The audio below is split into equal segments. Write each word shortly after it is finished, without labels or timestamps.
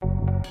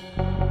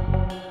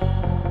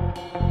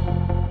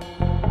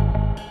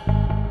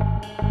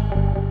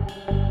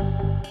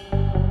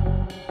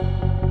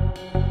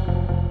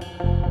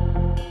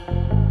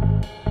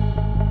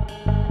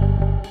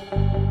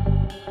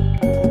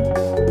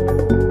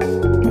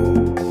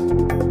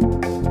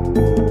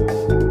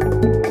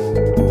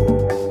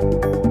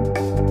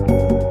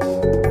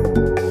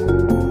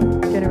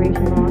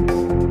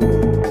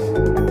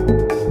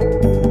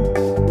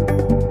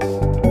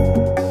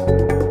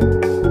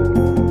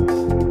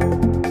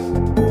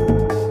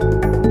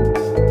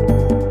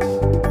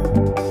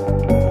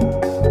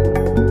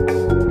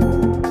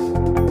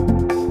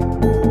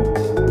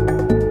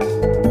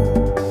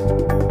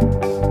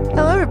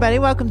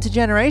welcome to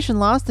Generation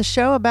Lost, the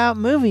show about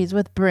movies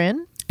with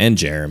Bryn and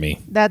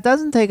Jeremy. That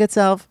doesn't take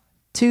itself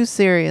too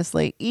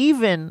seriously,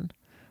 even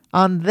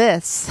on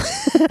this,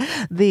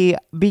 the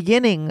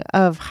beginning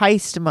of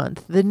Heist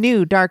Month, the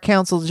new Dark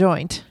Council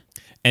joint.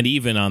 And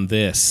even on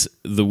this,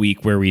 the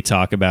week where we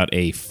talk about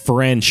a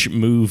French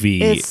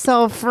movie. It's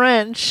so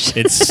French.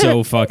 It's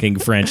so fucking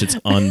French. It's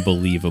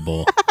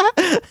unbelievable.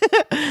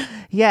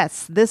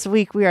 Yes, this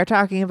week we are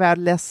talking about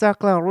Le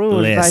Cercle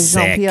Rouge by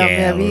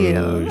Jean-Pierre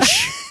Melville.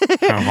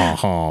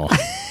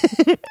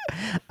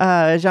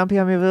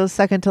 Jean-Pierre Melville's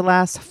second to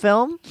last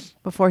film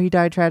before he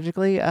died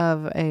tragically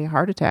of a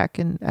heart attack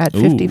at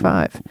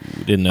 55.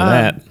 Didn't know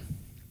that.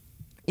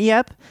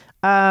 Yep.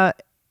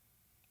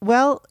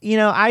 Well,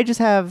 I just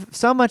have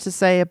so much to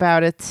say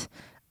about it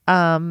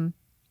that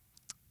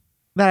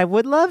I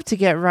would love to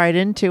get right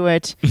into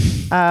it,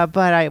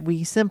 but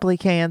we simply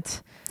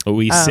can't.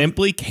 We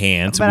simply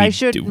can't. But I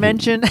should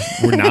mention...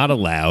 We're not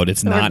allowed.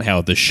 It's not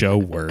how the show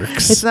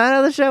works. It's not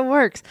how the show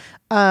works.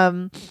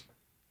 But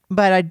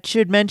I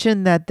should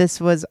mention that this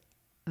is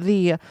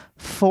the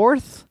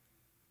fourth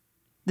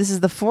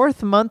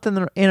month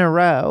in a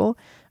row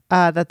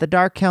that the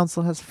Dark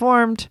Council has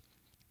formed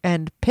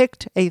and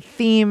picked a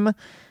theme,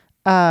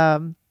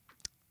 and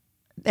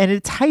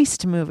it's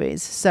heist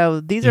movies. So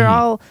these are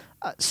all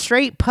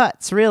straight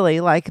putts,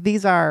 really. Like,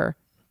 these are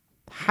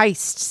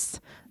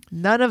heists.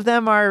 None of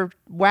them are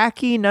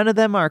wacky. None of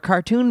them are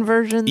cartoon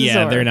versions.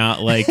 Yeah, they're not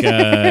like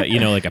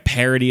like a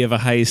parody of a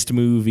heist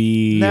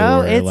movie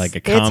or like a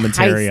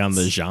commentary on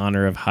the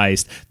genre of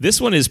heist. This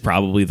one is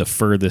probably the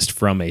furthest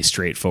from a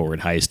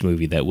straightforward heist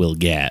movie that we'll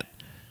get.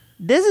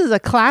 This is a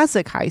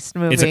classic heist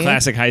movie. It's a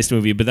classic heist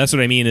movie, but that's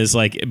what I mean is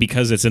like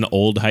because it's an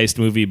old heist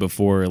movie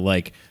before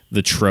like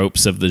the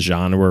tropes of the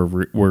genre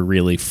were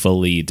really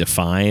fully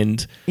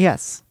defined.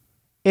 Yes.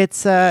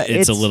 It's a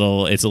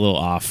little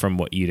off from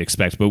what you'd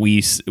expect, but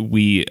we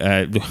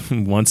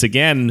once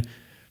again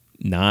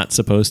not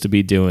supposed to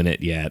be doing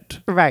it yet.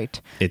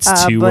 Right.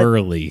 It's too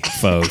early,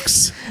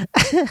 folks.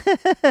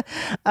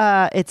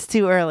 It's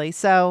too early.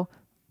 So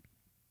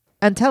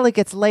until it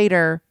gets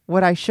later,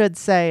 what I should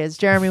say is,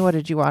 Jeremy, what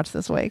did you watch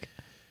this week?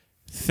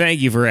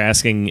 Thank you for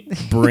asking,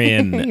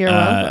 Bryn. You're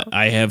welcome.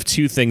 I have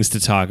two things to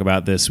talk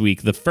about this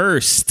week. The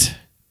first,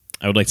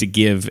 I would like to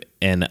give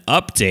an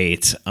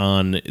update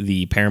on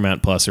the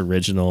Paramount Plus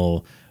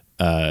original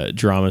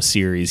drama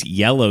series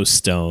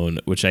Yellowstone,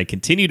 which I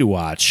continue to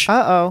watch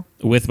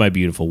with my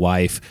beautiful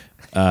wife.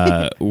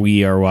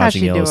 We are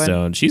watching Yellowstone.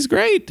 Doing? She's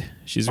great.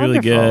 She's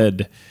Wonderful.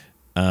 Really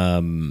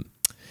good.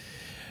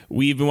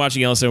 We've been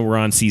watching Yellowstone. We're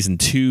on season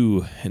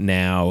 2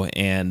 now,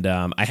 and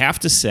I have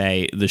to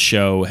say the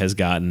show has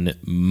gotten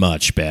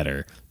much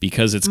better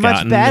because it's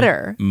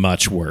gotten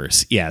much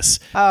worse. Yes.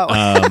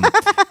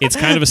 It's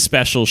kind of a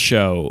special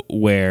show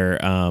where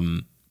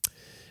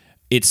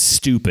it's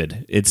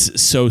stupid. It's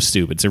so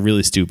stupid. It's a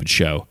really stupid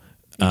show.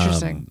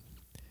 Interesting.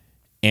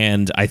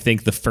 And I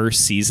think the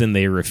first season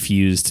they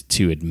refused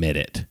to admit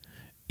it,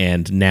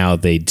 and now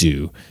they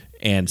do.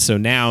 And so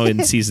now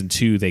in season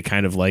 2, they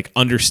kind of like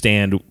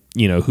understand,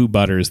 who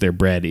butters their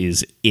bread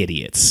is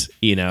idiots,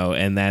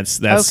 and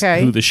that's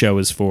okay. Who the show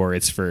is for.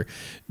 It's for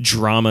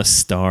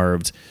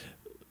drama-starved,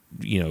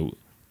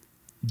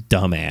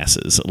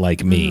 dumbasses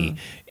like me.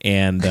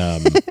 And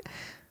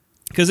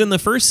because in the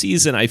first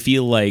season, I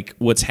feel like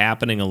what's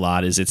happening a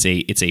lot is it's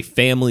a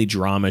family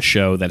drama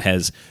show that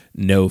has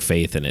no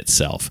faith in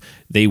itself.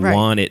 They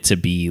want it to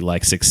be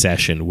like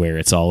Succession, where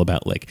it's all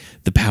about like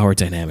the power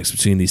dynamics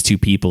between these two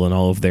people and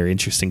all of their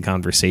interesting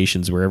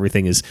conversations, where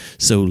everything is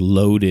so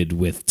loaded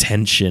with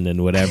tension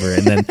and whatever.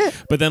 And then,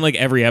 but then like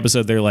every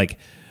episode, they're like,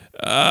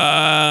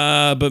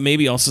 but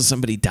maybe also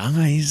somebody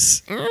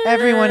dies.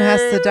 Everyone has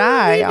to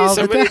die all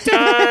the time.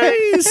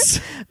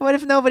 Dies. What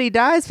if nobody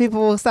dies?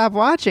 People will stop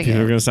watching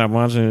People are going to stop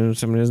watching if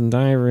somebody doesn't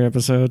die every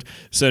episode.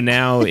 So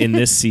now in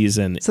this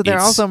season... So they're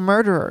also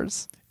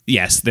murderers.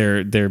 Yes,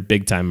 they're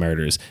big time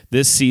murderers.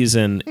 This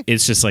season,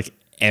 it's just like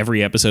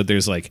every episode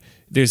there's like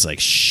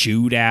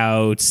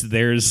shootouts,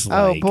 there's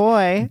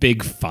like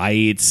big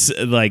fights.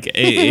 Like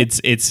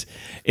it's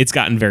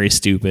gotten very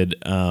stupid.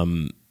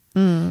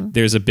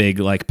 There's a big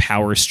like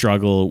power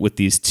struggle with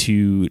these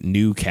two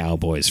new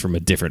cowboys from a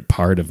different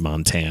part of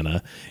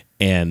Montana,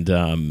 and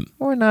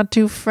we're not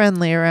too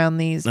friendly around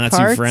these parts.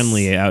 Too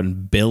friendly out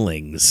in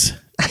Billings.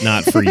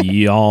 Not for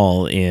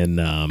y'all in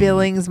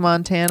Billings,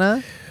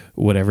 Montana.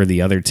 Whatever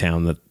the other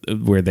town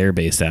where they're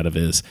based out of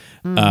is.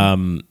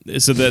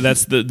 So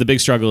that's the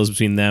big struggle is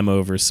between them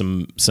over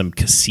some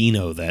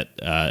casino that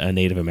a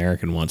Native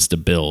American wants to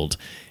build.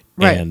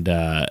 Right.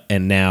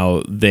 And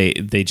now they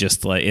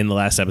just, like, in the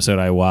last episode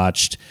I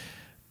watched,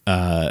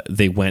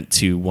 they went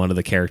to one of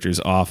the characters'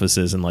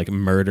 offices and like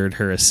murdered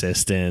her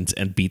assistant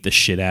and beat the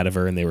shit out of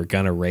her, and they were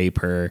gonna rape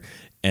her.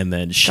 And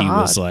then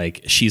she's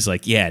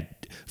like, yeah,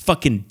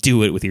 fucking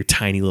do it with your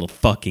tiny little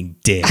fucking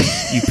dick,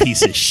 you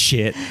piece of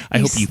shit. I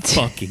hope you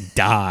fucking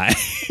die.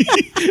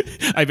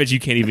 I bet you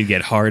can't even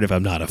get hard if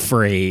I'm not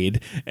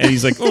afraid. And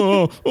he's like,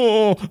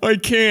 oh, I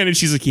can. And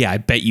she's like, yeah, I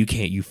bet you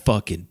can't, you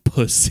fucking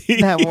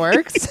pussy. That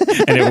works.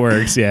 And it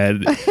works, yeah.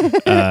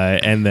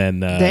 And then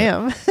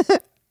damn.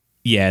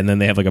 Yeah, and then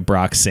they have like a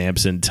Brock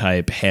Sampson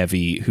type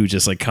heavy who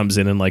just like comes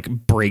in and like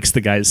breaks the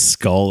guy's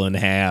skull in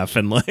half,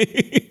 and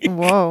like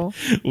whoa.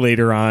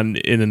 Later on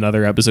in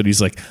another episode,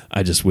 he's like,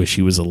 I just wish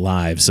he was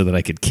alive so that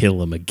I could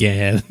kill him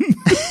again.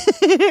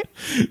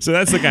 So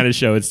that's the kind of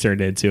show it's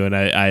turned into, and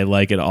I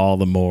like it all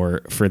the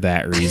more for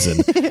that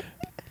reason.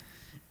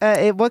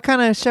 What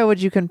kind of show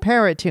would you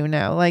compare it to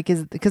now? Like,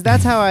 because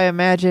that's how I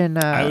imagine.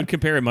 I would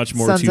compare it much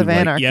more Sons to of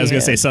Anarchy. Yeah, I was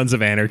gonna say Sons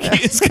of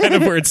Anarchy is kind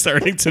of where it's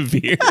starting to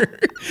veer,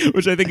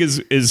 which I think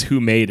is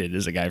who made it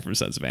is a guy from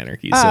Sons of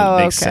Anarchy, so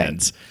it makes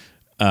sense.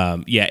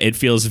 Yeah, it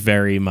feels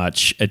very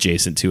much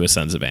adjacent to a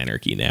Sons of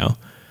Anarchy now.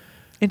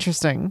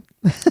 Interesting.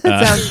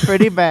 That sounds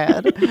pretty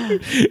bad.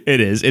 It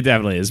is. It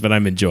definitely is, but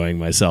I'm enjoying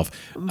myself.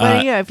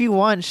 But yeah, if you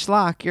want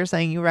schlock, you're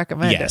saying you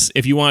recommend it. Yes,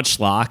 if you want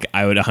schlock,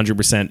 I would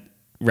 100%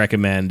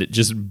 recommend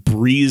just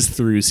breeze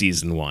through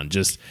season 1.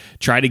 Just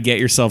try to get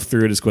yourself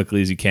through it as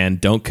quickly as you can.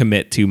 Don't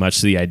commit too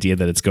much to the idea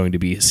that it's going to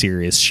be a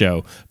serious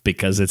show,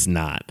 because it's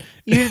not.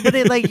 But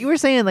it, like you were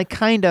saying, like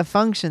kind of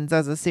functions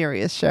as a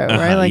serious show,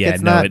 right? Like yeah,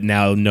 it's no, not. it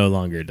now no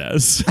longer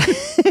does.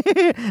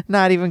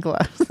 Not even close.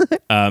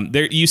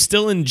 You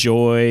still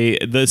enjoy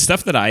the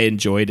stuff that I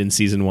enjoyed in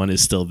season 1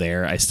 is still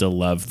there. I still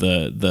love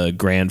the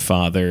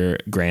grandfather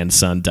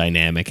grandson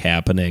dynamic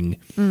happening.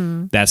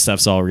 That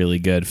stuff's all really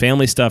good.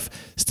 Family stuff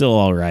still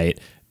all right.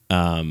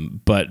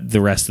 But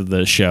the rest of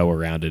the show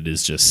around it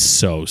is just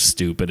so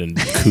stupid and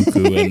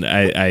cuckoo, and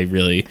I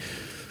really,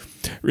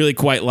 really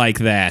quite like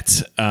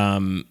that.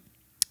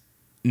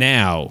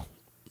 Now,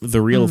 the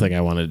real thing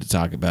I wanted to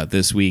talk about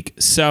this week.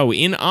 So,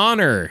 in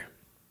honor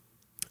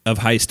of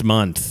Heist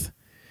Month,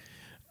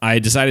 I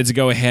decided to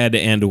go ahead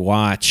and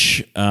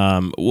watch.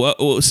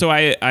 So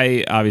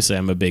I obviously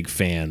I'm a big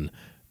fan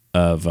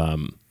of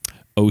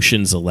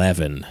Ocean's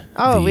 11.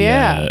 Oh,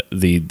 yeah. That's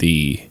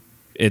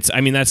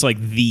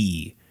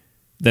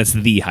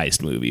the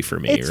heist movie for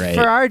me, right?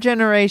 For our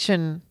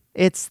generation,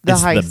 it's the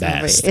It's heist the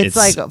best.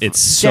 movie. It's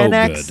so Gen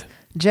X, good.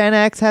 Gen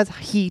X has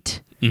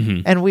Heat,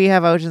 and we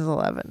have Ocean's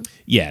 11.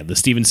 Yeah, the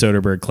Steven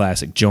Soderbergh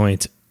classic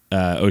joint,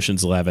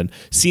 Ocean's 11.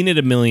 Seen it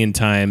a million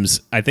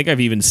times. I think I've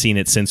even seen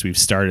it since we've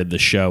started the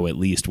show at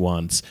least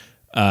once.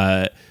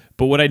 But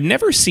what I'd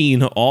never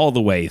seen all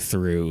the way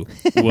through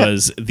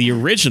was the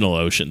original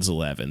Ocean's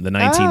 11, the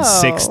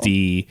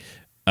 1960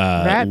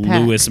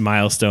 Lewis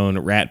Milestone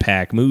Rat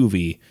Pack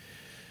movie.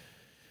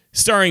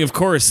 Starring, of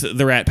course,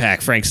 the Rat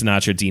Pack, Frank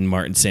Sinatra, Dean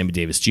Martin, Sammy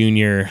Davis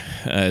Jr.,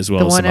 as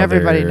well as some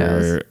everybody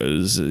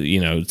knows.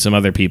 Some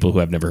other people who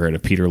I've never heard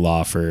of, Peter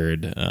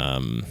Lawford,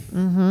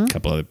 a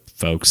couple other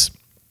folks.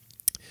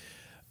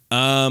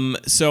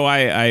 So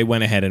I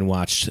went ahead and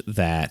watched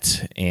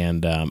that,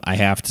 and I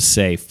have to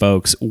say,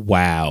 folks,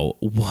 wow,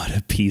 what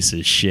a piece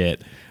of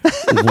shit.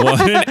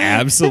 What an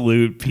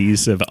absolute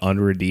piece of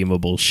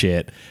unredeemable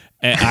shit.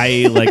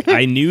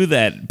 I knew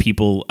that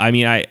people, I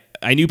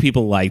knew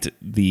people liked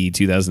the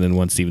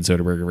 2001 Steven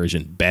Soderbergh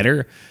version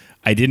better.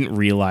 I didn't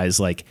realize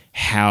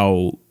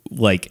how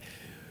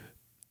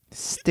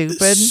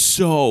stupid,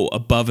 so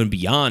above and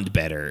beyond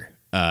better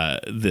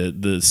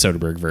the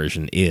Soderbergh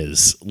version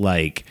is.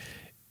 Like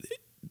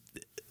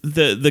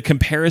the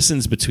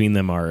comparisons between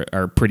them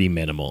are pretty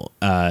minimal.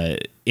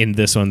 In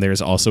this one,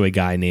 there's also a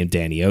guy named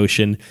Danny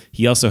Ocean.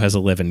 He also has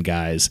 11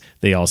 guys.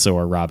 They also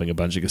are robbing a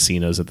bunch of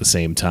casinos at the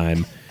same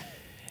time.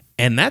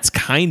 And that's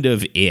kind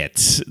of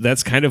it.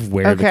 That's kind of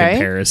where the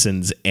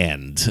comparisons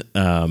end.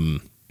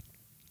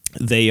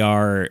 They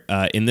are,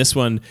 in this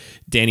one,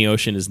 Danny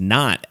Ocean is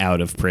not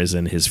out of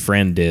prison. His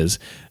friend is.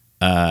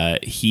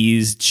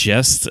 He's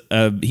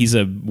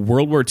a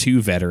World War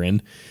II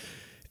veteran.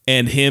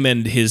 And him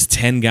and his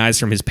 10 guys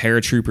from his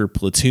paratrooper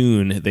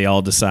platoon, they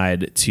all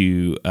decide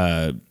to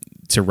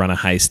run a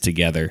heist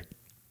together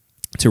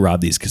to rob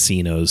these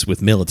casinos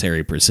with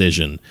military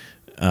precision.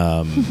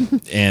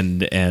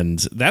 And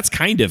that's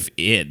kind of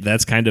it.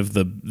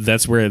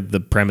 That's where the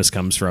premise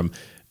comes from.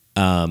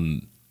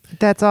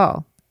 That's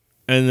all.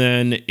 And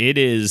then it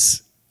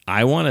is,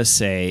 I want to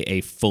say, a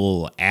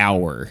full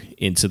hour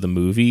into the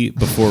movie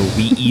before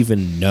we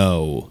even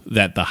know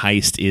that the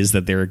heist is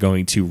that they're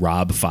going to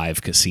rob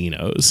 5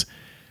 casinos.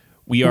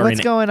 We are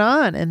What's going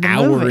on in the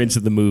hour movie? into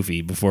the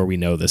movie before we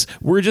know this.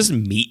 We're just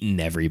meeting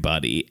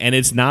everybody, and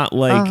it's not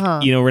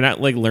like we're not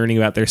like learning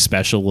about their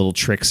special little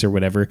tricks or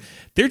whatever.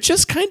 They're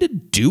just kind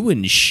of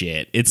doing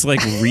shit. It's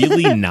like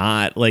really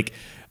not like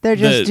they're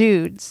just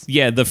dudes.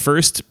 Yeah, the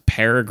first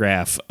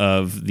paragraph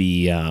of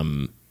the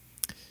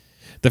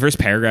the first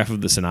paragraph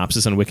of the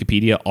synopsis on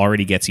Wikipedia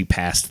already gets you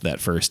past that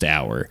first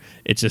hour.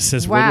 It just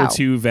says Wow. World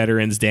War II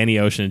veterans Danny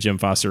Ocean and Jim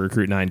Foster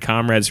recruit 9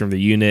 comrades from the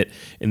unit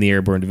in the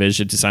Airborne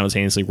Division to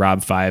simultaneously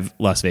rob 5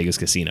 Las Vegas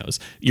casinos.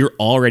 You're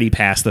already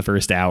past the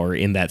first hour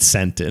in that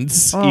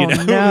sentence. Oh,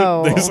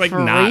 no. There's like For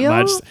not real?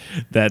 much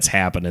that's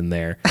happening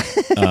there.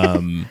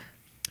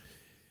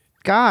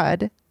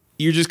 God.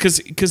 You're just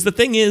because the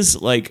thing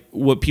is, like,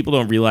 what people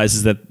don't realize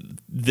is that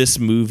this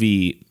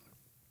movie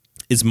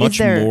is much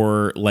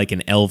more like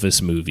an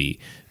Elvis movie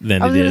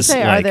than it is.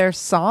 Say, like, are there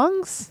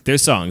songs?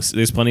 There's songs.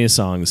 There's plenty of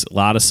songs. A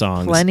lot of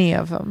songs. Plenty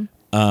of them.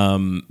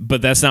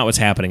 But that's not what's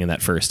happening in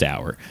that first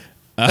hour.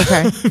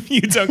 Okay.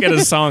 You don't get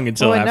a song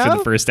until Well, after no.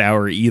 the first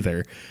hour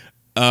either.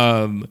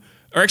 Or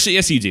actually,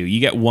 yes, you do. You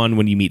get one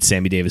when you meet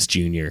Sammy Davis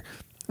Jr.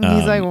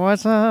 He's like,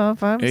 "What's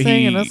up? I'm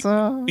singing a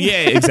song."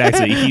 Yeah,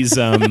 exactly.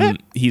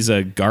 He's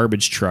a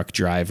garbage truck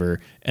driver,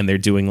 and they're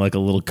doing like a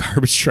little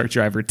garbage truck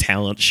driver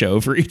talent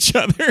show for each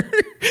other.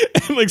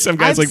 And like some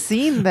guys I've like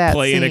seen that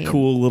playing scene. a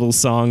cool little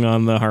song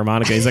on the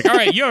harmonica. He's like, "All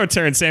right, your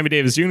turn, Sammy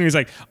Davis Jr." He's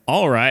like,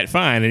 "All right,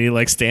 fine," and he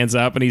like stands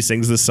up and he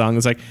sings this song.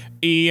 It's like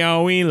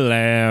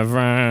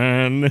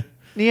EO11.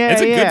 Yeah,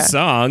 it's a good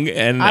song,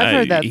 and I've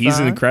heard that he's an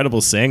song.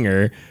 incredible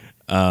singer.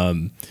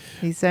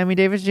 He's Sammy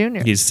Davis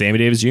Jr. He's Sammy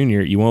Davis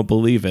Jr. You won't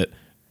believe it.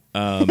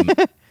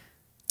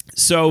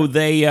 So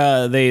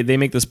they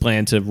make this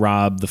plan to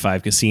rob the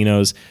 5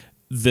 casinos.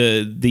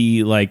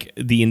 The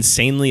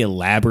insanely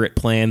elaborate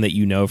plan that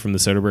you know from the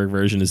Soderbergh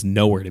version is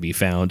nowhere to be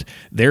found.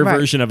 Their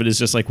version of it is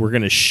just like, we're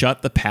going to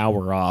shut the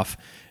power off.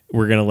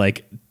 We're going to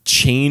like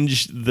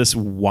change this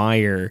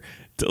wire.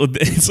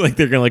 It's like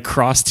they're going to like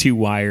cross 2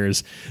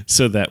 wires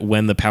so that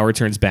when the power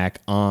turns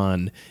back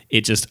on,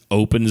 it just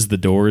opens the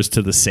doors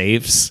to the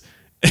safes.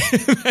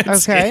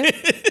 Okay.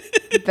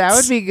 That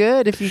would be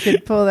good if you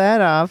could pull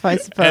that off, I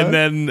suppose. And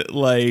then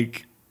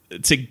like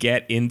to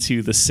get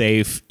into the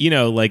safe, you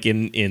know, like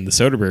in the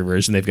Soderbergh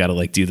version, they've got to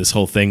like do this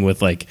whole thing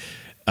with like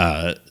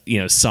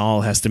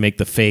Saul has to make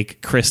the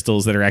fake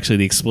crystals that are actually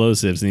the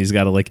explosives, and he's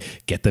got to like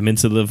get them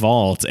into the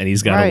vault, and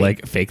he's got to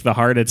like fake the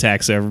heart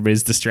attack so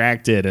everybody's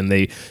distracted, and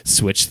they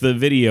switch the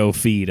video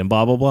feed and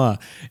blah blah blah.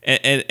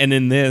 And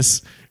in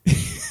this,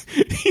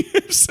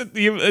 it's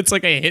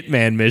like a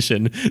hitman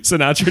mission.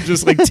 Sinatra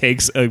just like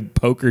takes a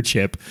poker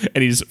chip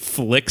and he just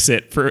flicks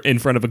it in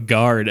front of a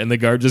guard, and the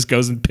guard just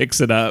goes and picks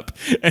it up,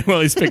 and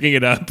while he's picking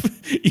it up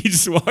he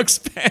just walks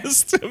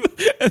past him,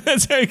 and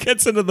that's how he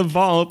gets into the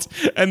vault.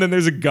 And then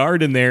there's a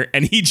guard in there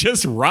and he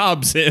just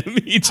robs him.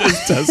 He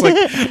just does like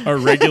a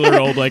regular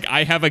old like,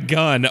 I have a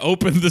gun,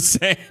 open the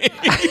safe.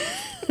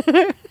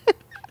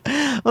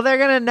 Well, they're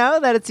gonna know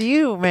that it's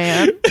you,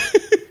 man.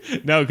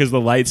 No, because the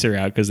lights are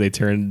out because they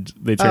turned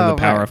the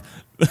power off.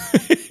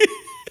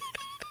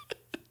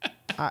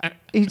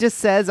 He just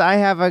says, "I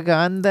have a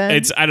gun."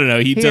 Then I don't know.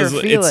 He Here, does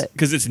feel it.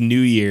 because it's New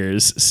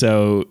Year's,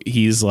 so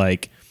he's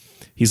like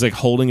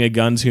holding a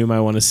gun to him, I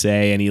want to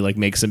say, and he like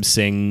makes him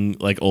sing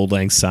like Old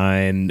Lang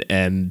Syne,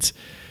 and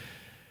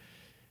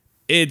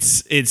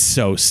it's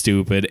so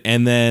stupid.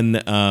 And then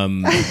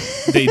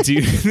they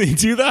do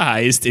the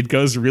heist. It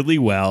goes really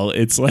well.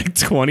 It's like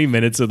 20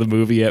 minutes of the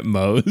movie at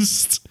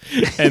most.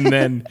 And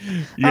then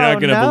you're not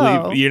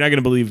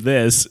gonna believe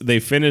this. They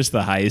finish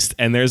the heist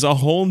and there's a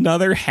whole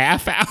nother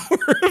half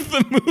hour of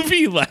the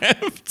movie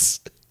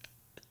left.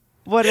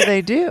 what do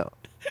they do?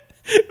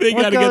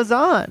 What goes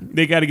on?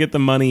 They got to get the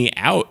money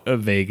out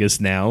of Vegas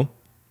now.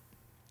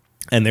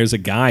 And there's a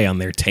guy on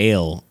their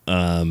tail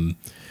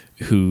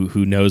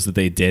who knows that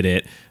they did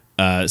it.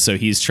 So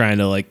he's trying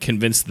to like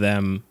convince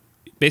them.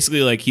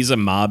 Basically, like he's a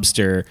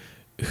mobster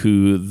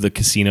who the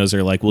casinos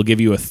are like, we'll give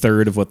you a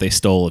third of what they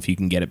stole if you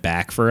can get it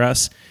back for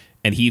us.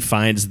 And he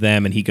finds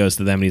them and he goes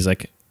to them and he's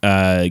like,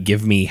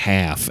 give me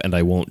half and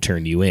I won't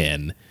turn you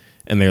in.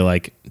 And they're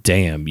like,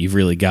 damn, you've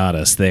really got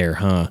us there,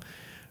 huh?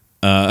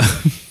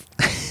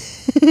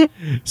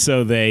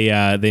 So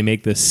they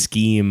make this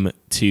scheme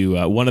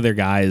to one of their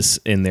guys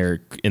in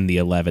the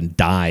 11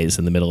 dies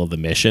in the middle of the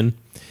mission,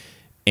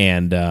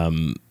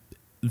 and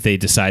they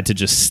decide to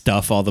just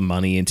stuff all the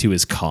money into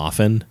his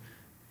coffin.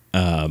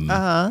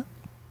 So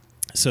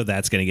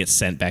that's going to get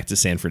sent back to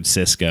San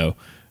Francisco.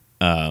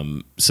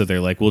 So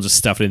they're like, we'll just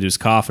stuff it into his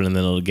coffin and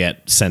then it'll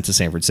get sent to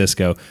San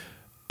Francisco.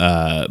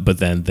 But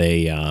then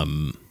they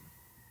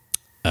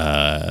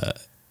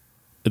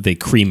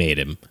cremate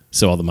him,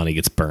 so all the money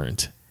gets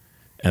burnt.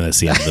 And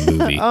that's the end of the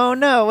movie. Oh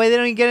no! Wait, they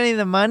don't get any of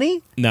the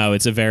money? No,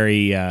 it's a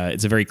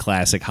very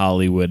classic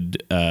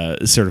Hollywood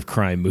sort of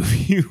crime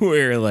movie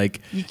where,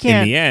 like,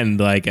 in the end,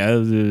 like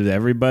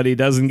everybody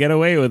doesn't get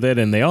away with it,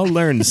 and they all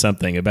learn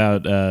something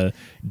about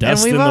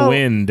dust in the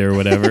wind or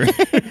whatever.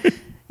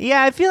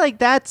 Yeah, I feel like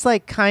that's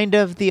like kind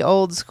of the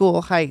old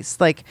school heist.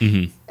 Like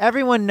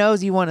everyone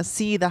knows you want to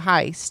see the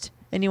heist,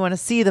 and you want to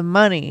see the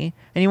money,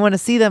 and you want to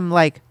see them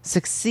like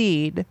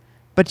succeed,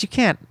 but you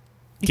can't.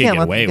 You can't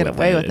let them get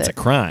away with it. It's a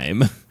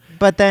crime.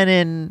 But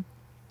then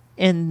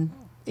in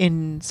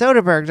in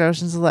Soderbergh's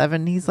Ocean's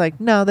 11, he's like,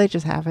 no, they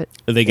just have it.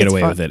 They get It's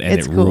away fun. with it, and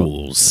It's it cool.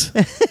 rules.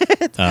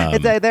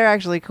 They're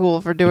actually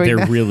cool for doing They're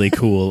that. really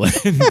cool,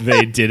 and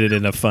they did it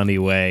in a funny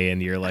way,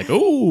 and you're like,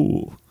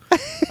 ooh,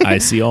 I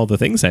see all the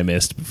things I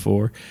missed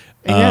before.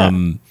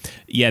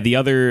 The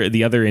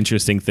other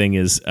interesting thing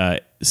is,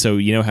 so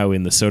you know how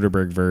in the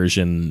Soderbergh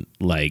version,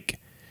 like,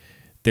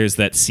 there's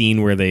that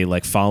scene where they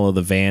like follow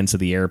the van to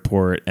the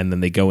airport and then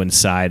they go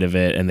inside of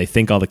it and they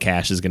think all the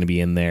cash is going to be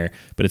in there,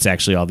 but it's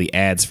actually all the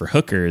ads for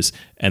hookers.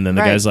 And then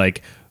the guy's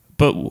like,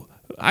 but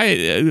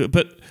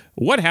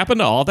what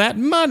happened to all that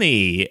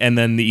money? And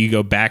then you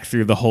go back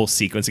through the whole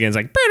sequence again. It's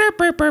like,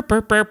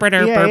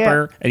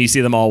 and you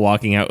see them all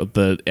walking out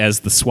with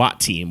as the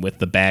SWAT team with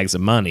the bags of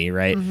money,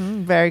 right?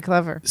 Mm-hmm. Very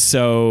clever.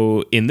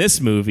 So in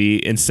this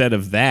movie, instead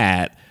of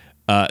that,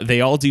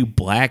 they all do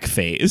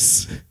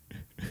blackface.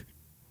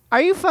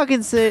 Are you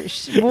fucking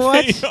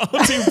what? They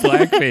all do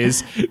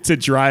blackface to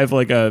drive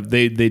like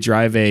they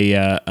drive a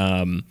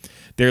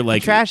they're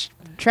like trash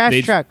truck.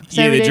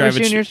 Sammy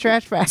Davis Jr.'s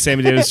trash truck.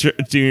 Sammy Davis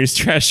Jr.'s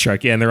trash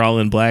truck. Yeah, and they're all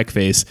in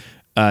blackface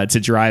to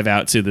drive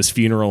out to this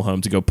funeral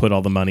home to go put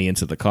all the money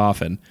into the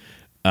coffin.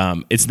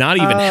 It's not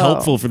even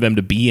helpful for them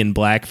to be in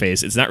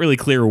blackface. It's not really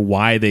clear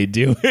why they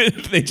do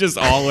it. They just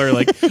all are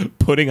like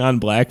putting on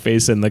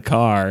blackface in the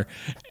car.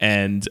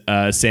 And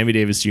Sammy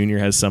Davis Jr.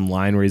 has some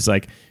line where he's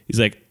like,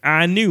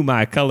 I knew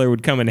my color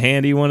would come in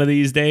handy one of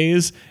these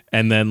days.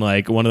 And then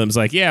like one of them's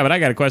like, yeah, but I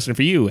got a question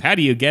for you. How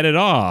do you get it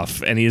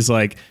off? And he's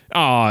like,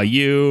 aw,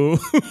 you.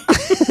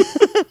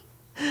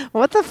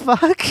 What the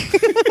fuck?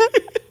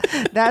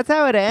 That's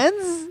how it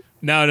ends?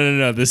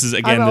 No. This is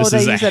a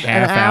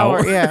half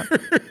hour yeah.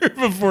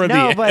 before the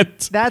end. No,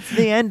 but that's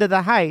the end of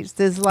the heist.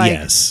 Is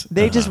like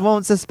they just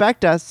won't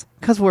suspect us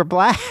because we're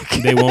black.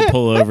 They won't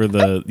pull over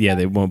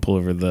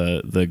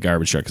the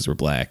garbage truck because we're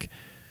black.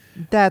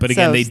 But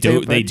again,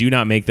 so they do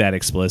not make that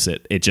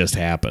explicit. It just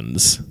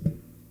happens.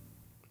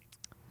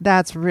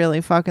 That's really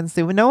fucking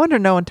stupid. No wonder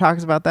no one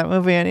talks about that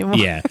movie anymore.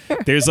 Yeah.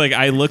 There's like,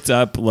 I looked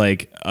up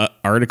like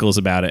articles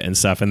about it and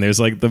stuff, and there's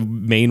like the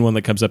main one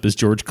that comes up is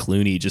George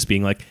Clooney just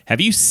being like,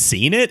 have you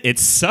seen it? It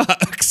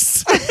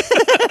sucks.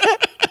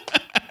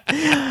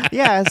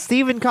 Yeah,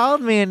 Steven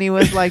called me and he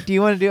was like, do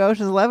you want to do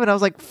Ocean's 11? I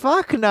was like,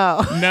 fuck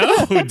no.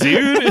 No,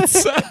 dude, it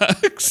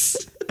sucks.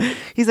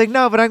 He's like,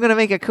 no, but I'm going to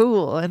make it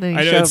cool. And then he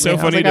I know, showed it's so me.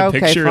 funny like, to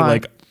picture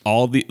like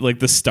all the like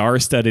the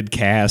star-studded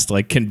cast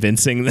like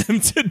convincing them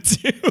to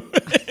do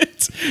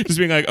it. Just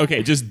being like,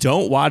 okay, just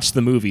don't watch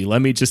the movie.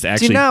 Let me just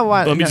actually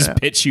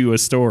pitch you a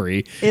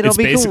story. It's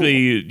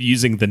basically cool.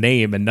 Using the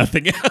name and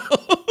nothing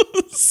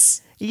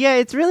else. Yeah,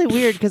 it's really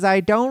weird because I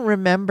don't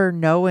remember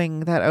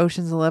knowing that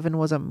Ocean's 11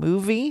 was a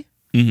movie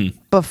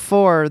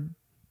before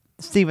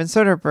Steven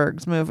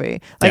Soderbergh's movie.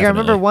 Like Definitely. I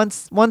remember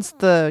once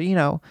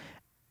the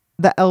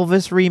the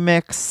Elvis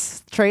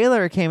remix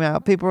trailer came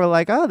out, people were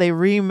like, oh, they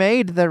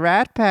remade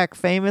the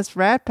famous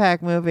Rat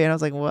Pack movie. And I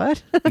was like,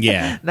 what?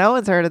 Yeah. No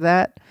one's heard of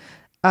that.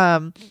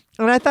 And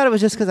I thought it was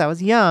just because I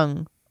was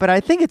young, but I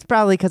think it's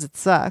probably because it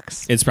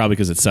sucks. It's probably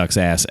because it sucks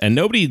ass. And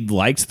nobody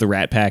liked the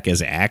Rat Pack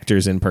as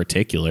actors in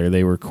particular.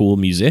 They were cool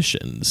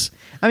musicians.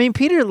 I mean,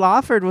 Peter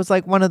Lawford was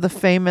like one of the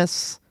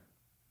first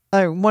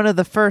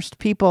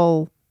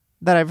people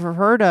that I've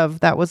heard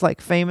of that was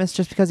like famous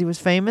just because he was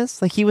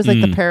famous. Like he was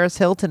like the Paris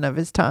Hilton of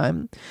his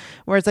time,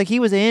 where it's like he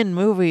was in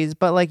movies,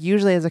 but like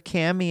usually as a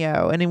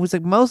cameo. And he was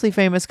like mostly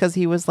famous because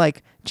he was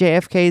like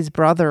JFK's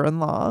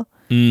brother-in-law.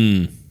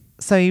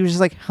 So he was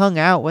just like hung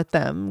out with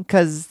them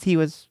because he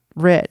was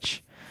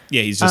rich.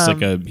 Yeah, he's just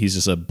he's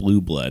just a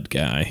blue blood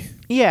guy.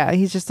 Yeah,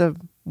 he's just a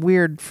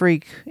weird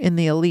freak in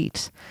the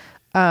elite.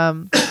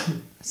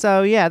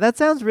 So yeah, that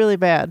sounds really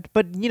bad.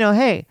 But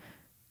hey,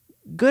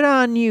 good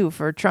on you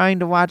for trying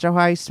to watch a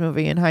heist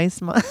movie in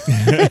heist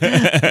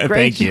month.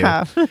 Great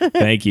job.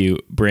 Thank you.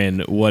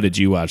 Bryn, what did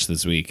you watch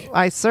this week?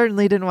 I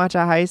certainly didn't watch a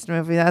heist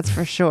movie, that's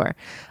for sure.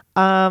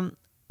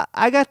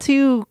 I got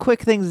two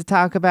quick things to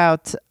talk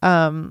about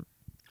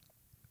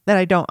that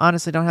I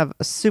honestly don't have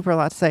a super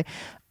lot to say.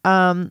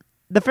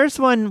 The first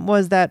one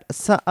was that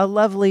a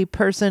lovely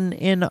person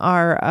in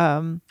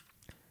our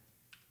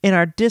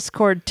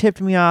Discord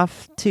tipped me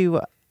off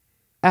to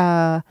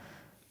a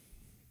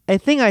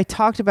thing I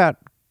talked about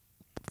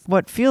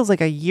what feels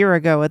like a year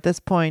ago at this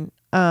point.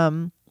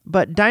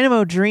 But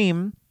Dynamo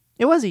Dream,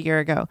 it was a year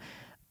ago.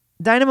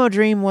 Dynamo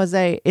Dream is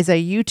a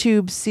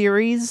YouTube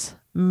series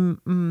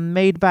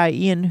made by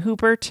Ian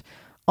Hubert,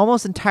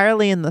 almost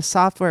entirely in the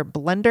software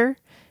Blender.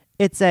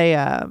 It's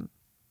a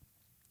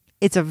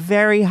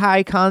very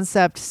high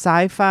concept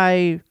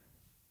sci-fi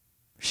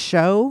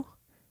show,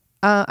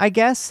 I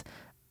guess.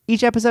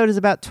 Each episode is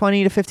about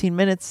 20 to 15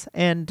 minutes,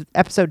 and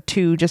episode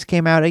 2 just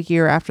came out a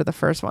year after the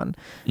first one.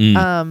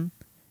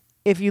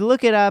 If you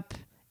look it up,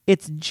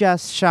 it's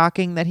just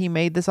shocking that he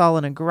made this all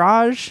in a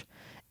garage.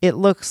 It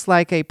looks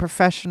like a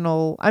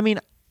professional. I mean,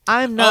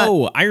 I'm not.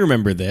 Oh, I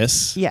remember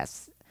this.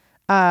 Yes.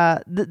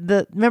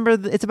 Remember,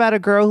 it's about a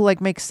girl who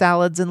like makes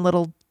salads in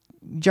little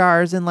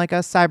jars in like a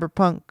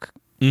cyberpunk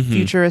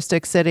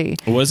futuristic city.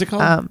 What is it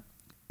called?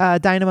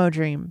 Dynamo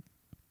Dream.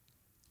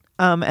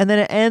 And then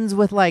it ends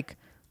with like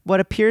what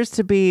appears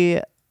to be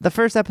the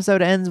first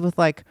episode ends with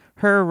like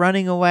her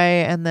running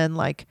away, and then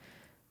like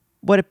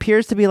what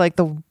appears to be like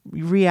the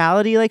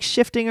reality like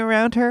shifting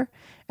around her.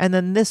 And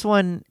then this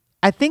one,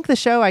 I think the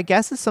show, I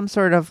guess, is some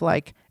sort of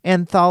like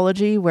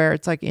anthology where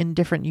it's like in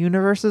different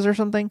universes or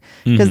something.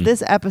 Because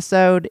this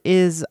episode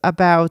is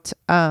about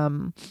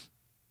a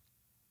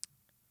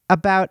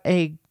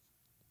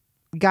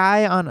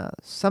guy on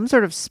some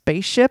sort of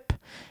spaceship,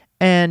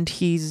 and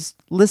he's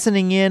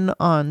listening in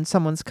on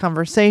someone's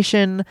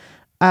conversation,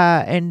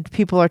 and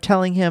people are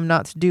telling him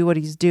not to do what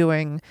he's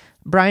doing.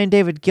 Brian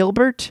David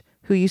Gilbert,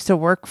 who used to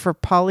work for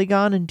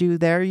Polygon and do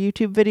their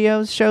YouTube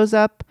videos, shows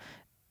up.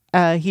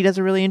 He does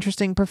a really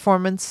interesting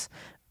performance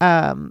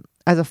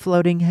as a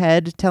floating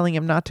head, telling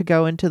him not to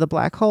go into the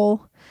black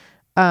hole.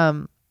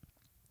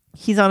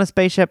 He's on a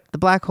spaceship. The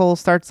black hole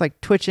starts like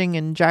twitching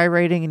and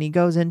gyrating, and he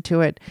goes into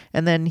it.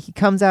 And then he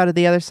comes out of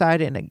the other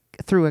side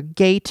through a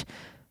gate,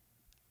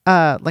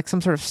 like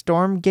some sort of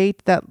storm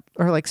gate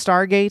or like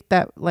Stargate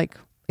that like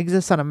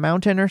exists on a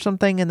mountain or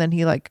something. And then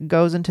he like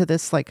goes into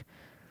this like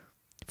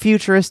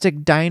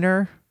futuristic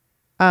diner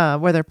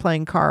where they're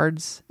playing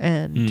cards,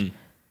 and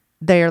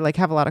they are like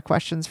have a lot of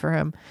questions for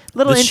him.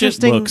 Little this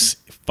interesting. Shit looks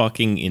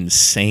fucking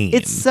insane.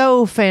 It's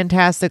so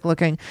fantastic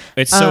looking.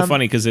 It's so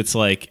funny because it's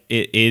like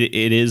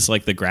it is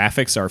like the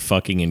graphics are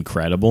fucking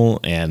incredible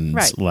and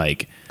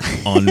like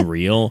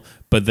unreal,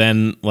 but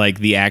then like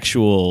the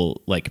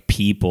like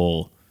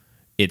people,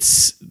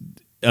 it's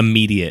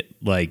immediate.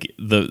 Like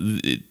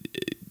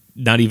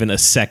not even a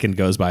second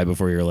goes by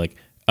before you're like,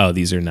 oh,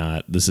 this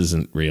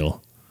isn't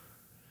real.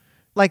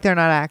 Like they're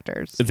not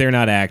actors. They're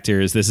not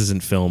actors. This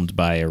isn't filmed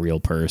by a real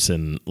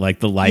person. Like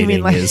the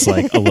lighting is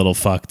like a little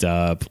fucked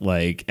up.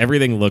 Like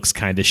everything looks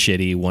kind of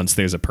shitty once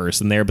there's a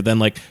person there. But then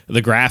like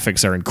the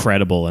graphics are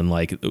incredible, and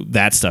like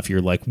that stuff, you're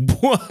like,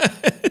 what?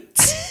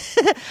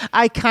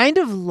 I kind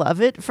of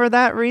love it for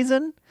that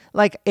reason.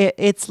 Like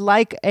it's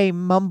like a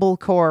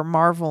mumblecore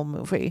Marvel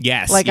movie.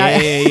 Yes. Like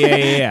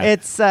yeah.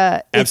 It's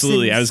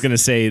absolutely. I was gonna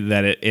say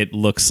that it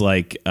looks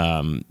like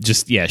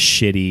just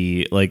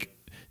shitty like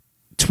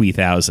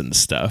 2000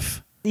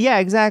 stuff. Yeah,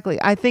 exactly.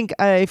 I think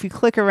if you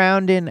click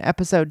around in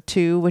episode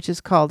 2, which is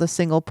called A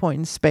Single Point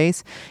in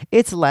Space,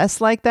 it's less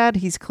like that.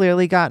 He's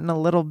clearly gotten a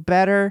little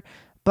better,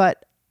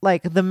 but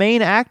like the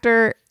main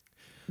actor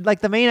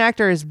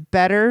is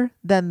better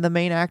than the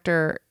main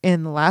actor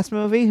in the last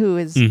movie, who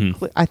is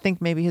I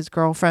think maybe his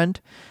girlfriend.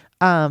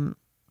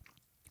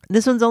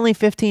 This one's only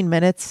 15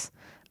 minutes.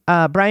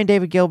 Brian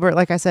David Gilbert,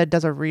 like I said,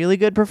 does a really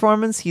good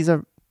performance. He's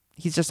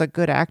just a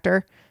good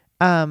actor.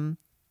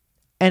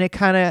 And it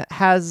kind of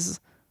has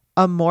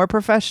a more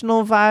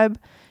professional vibe.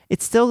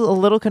 It's still a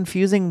little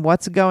confusing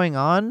what's going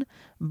on,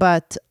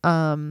 but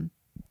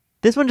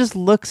this one just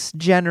looks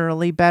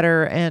generally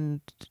better.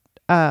 And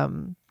I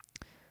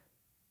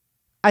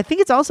think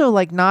it's also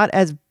like not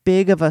as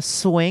big of a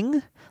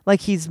swing.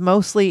 Like he's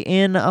mostly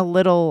in a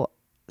little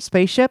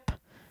spaceship.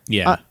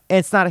 Yeah.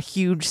 It's not a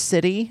huge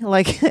city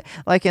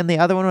like in the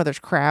other one where there's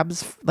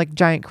crabs, like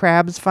giant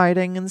crabs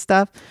fighting and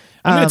stuff.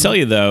 I'm going to tell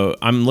you, though,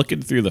 I'm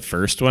looking through the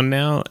first one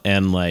now,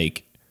 and,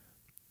 like,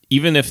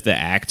 even if the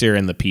actor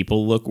and the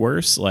people look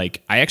worse,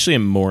 like, I actually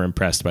am more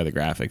impressed by the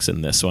graphics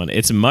in this one.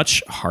 It's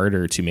much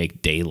harder to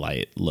make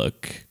daylight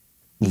look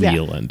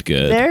real and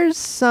good. There's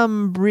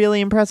some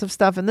really impressive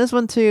stuff in this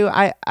one, too.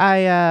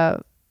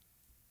 I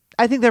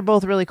think they're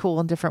both really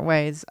cool in different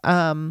ways.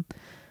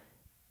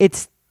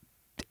 It's,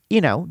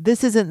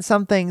 this isn't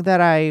something that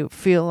I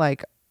feel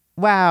like,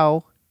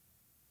 wow,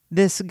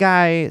 this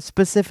guy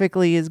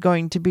specifically is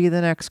going to be the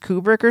next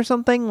Kubrick or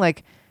something.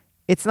 Like,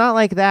 it's not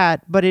like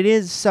that, but it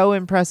is so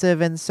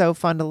impressive and so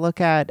fun to look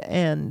at.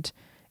 And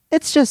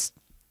it's just,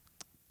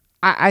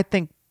 I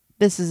think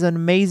this is an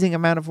amazing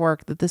amount of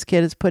work that this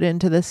kid has put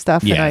into this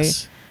stuff.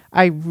 Yes. And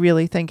I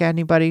really think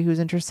anybody who's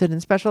interested in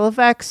special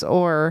effects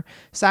or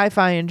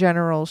sci-fi in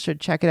general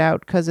should check it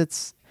out, because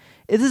this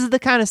is the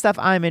kind of stuff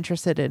I'm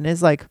interested in,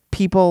 is like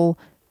people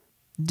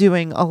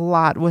doing a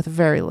lot with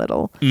very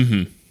little.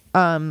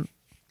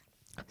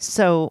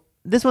 So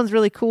this one's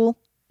really cool.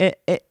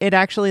 It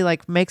actually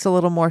like makes a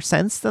little more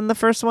sense than the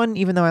first one,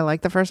 even though I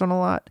like the first one a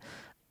lot.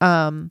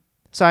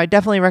 So I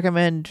definitely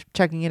recommend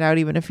checking it out,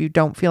 even if you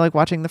don't feel like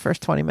watching the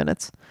first 20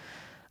 minutes.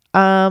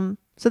 So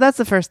that's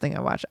the first thing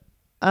I watched.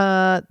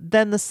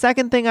 Then the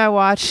second thing I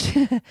watched,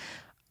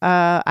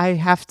 I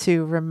have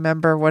to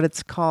remember what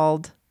it's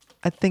called.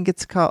 I think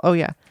it's called,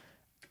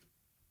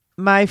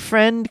 my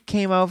friend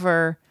came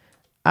over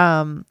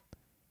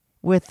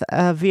with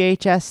a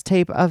VHS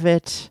tape of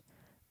it,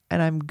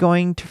 and I'm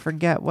going to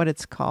forget what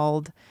it's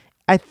called.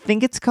 I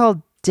think it's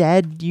called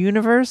Dead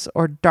Universe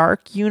or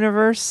Dark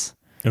Universe.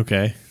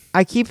 Okay.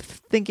 I keep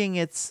thinking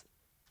it's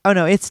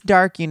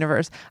Dark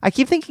Universe. I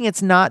keep thinking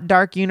it's not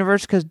Dark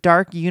Universe because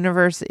Dark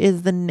Universe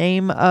is the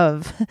name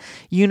of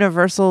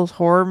Universal's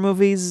horror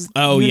movies.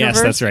 Oh, universe.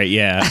 yes, that's right.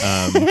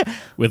 Yeah.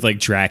 With like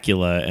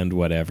Dracula and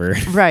whatever.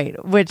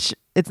 Right. Which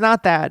it's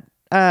not that.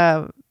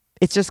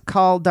 It's just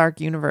called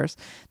Dark Universe.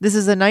 This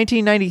is a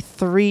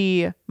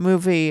 1993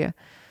 movie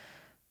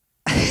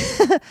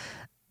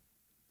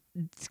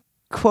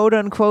quote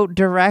unquote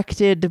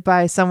directed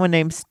by someone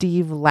named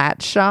Steve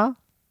Latshaw.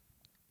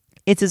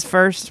 It's his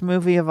first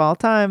movie of all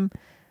time.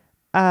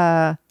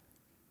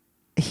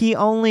 He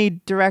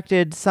only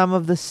directed some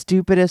of the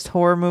stupidest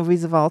horror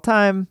movies of all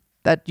time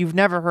that you've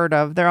never heard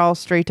of. They're all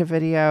straight to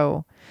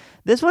video.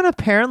 This one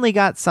apparently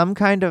got some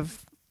kind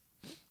of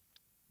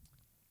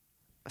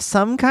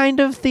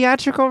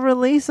theatrical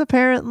release,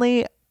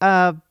 apparently.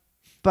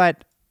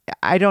 But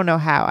I don't know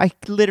how. I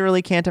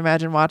literally can't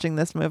imagine watching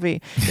this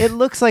movie. It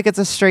looks like it's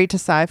a straight to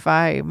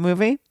sci-fi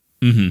movie.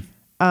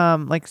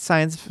 Mm-hmm. Like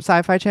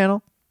sci-fi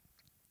channel.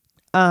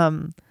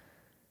 Man,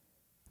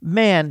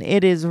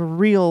 it is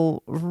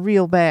real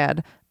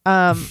bad.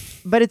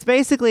 But it's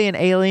basically an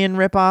Alien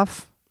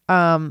ripoff.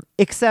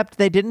 Except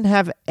they didn't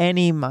have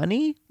any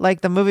money.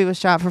 Like the movie was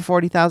shot for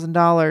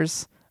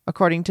 $40,000,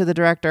 according to the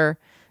director.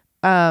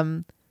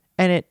 And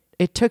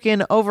it took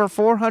in over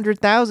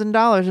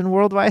 $400,000 in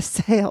worldwide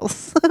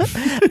sales.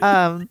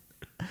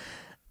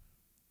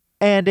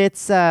 And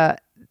it's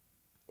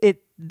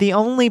the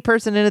only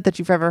person in it that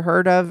you've ever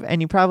heard of,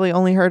 and you probably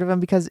only heard of him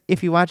because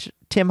if you watch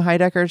Tim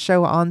Heidecker's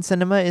show On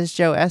Cinema, is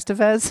Joe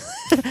Estevez,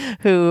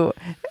 who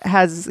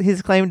has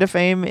his claim to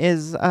fame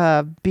is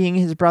being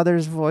his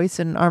brother's voice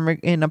in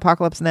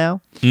Apocalypse Now.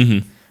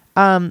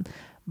 Mm-hmm.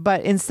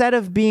 But instead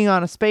of being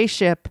on a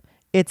spaceship,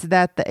 it's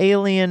that the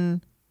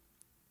alien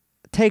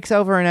takes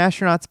over an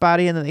astronaut's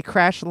body and then they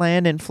crash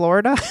land in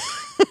Florida.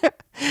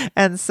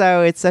 And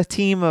so it's a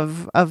team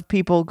of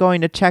people going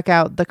to check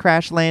out the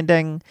crash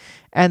landing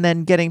and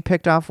then getting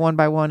picked off one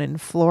by one in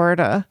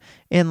Florida,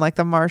 in like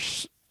the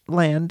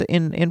marshland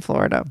in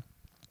Florida.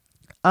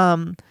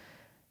 I'm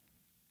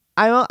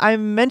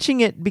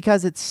mentioning it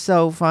because it's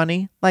so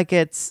funny. Like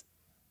it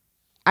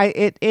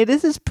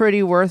is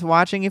pretty worth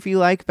watching if you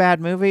like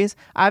bad movies.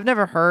 I've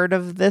never heard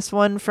of this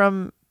one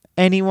from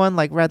anyone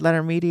like Red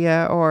Letter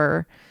Media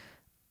or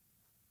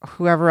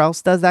whoever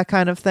else does that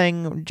kind of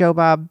thing. Joe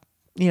Bob,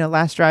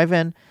 Last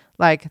Drive-In.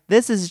 Like,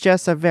 this is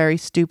just a very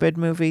stupid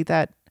movie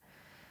that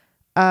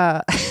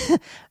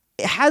it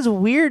has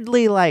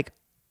weirdly, like,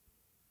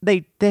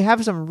 they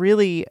have some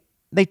really,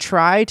 they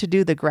try to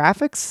do the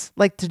graphics,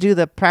 like to do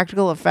the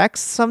practical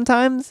effects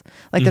sometimes.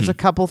 Like there's a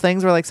couple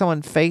things where like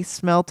someone's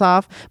face melt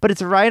off, but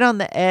it's right on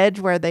the edge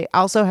where they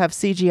also have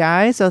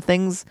CGI. So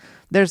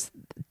there's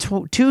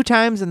two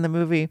times in the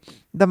movie,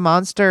 the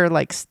monster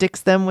like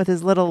sticks them with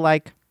his little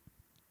like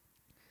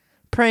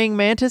praying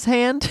mantis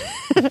hand.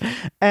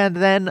 And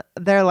then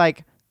they're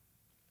like,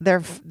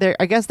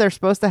 I guess they're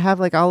supposed to have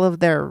like all of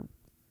their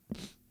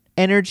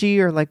energy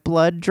or like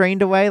blood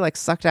drained away, like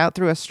sucked out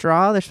through a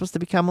straw. They're supposed to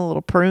become a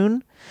little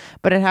prune,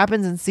 but it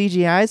happens in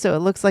CGI, so it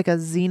looks like a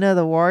Xena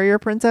the Warrior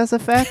Princess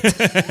effect.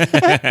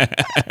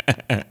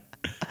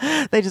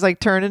 They just like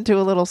turn into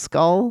a little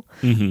skull.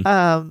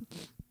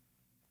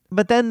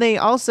 But then they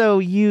also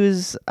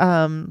use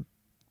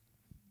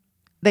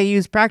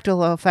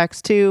practical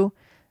effects too.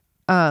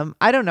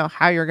 I don't know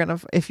how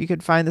if you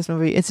could find this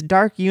movie. It's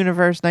Dark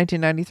Universe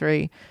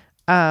 1993.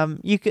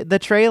 The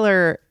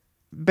trailer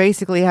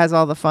basically has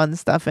all the fun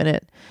stuff in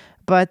it,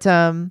 but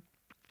the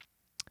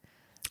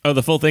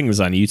full thing was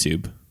on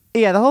YouTube.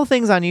 Yeah, the whole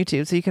thing's on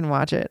YouTube, so you can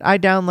watch it. I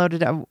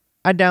downloaded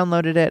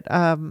it.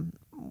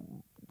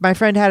 My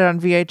friend had it on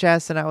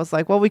VHS, and I was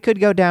like, well, we could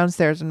go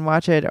downstairs and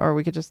watch it, or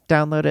we could just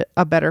download it,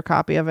 a better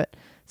copy of it.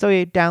 So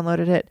we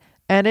downloaded it,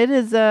 and it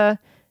is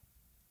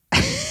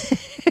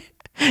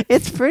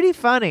it's pretty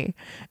funny.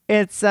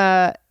 It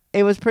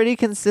was pretty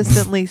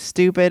consistently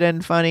stupid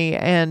and funny,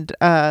 and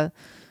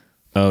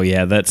oh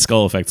yeah, that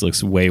skull effect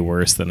looks way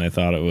worse than I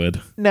thought it would.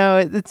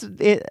 No,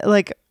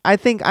 like I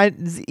think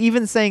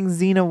even saying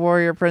Xena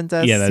Warrior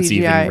Princess. Yeah, that's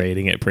CGI, even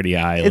rating it pretty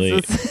highly.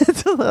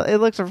 It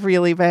looks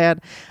really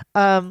bad.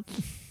 The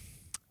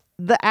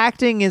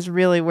acting is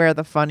really where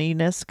the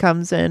funniness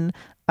comes in.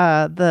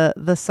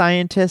 The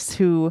scientist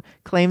who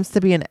claims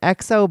to be an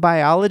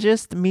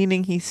exobiologist,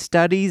 meaning he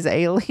studies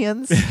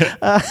aliens. He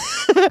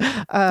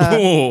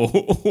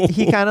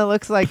kind of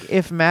looks like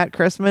if Matt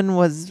Christman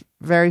was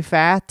very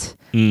fat,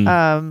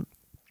 and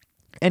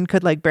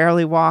could like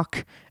barely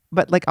walk,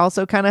 but like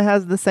also kind of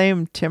has the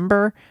same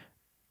timbre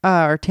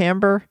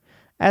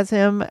as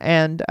him,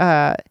 and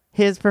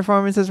his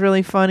performance is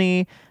really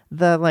funny.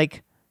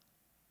 The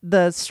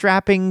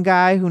strapping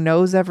guy who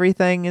knows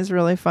everything is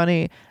really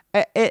funny.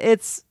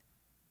 It's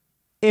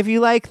if you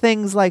like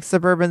things like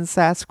Suburban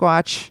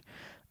Sasquatch,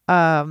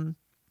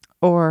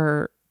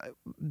 or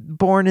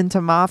Born into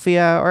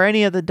Mafia, or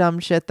any of the dumb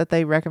shit that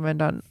they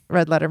recommend on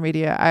Red Letter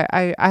Media,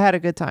 I had a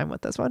good time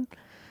with this one.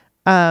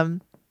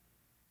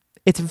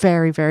 It's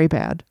very, very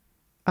bad.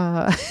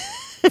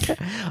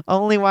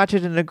 Only watch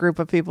it in a group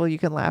of people you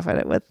can laugh at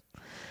it with.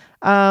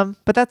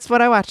 But that's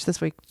what I watched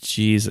this week.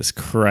 Jesus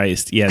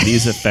Christ. Yeah,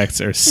 these effects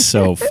are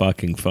so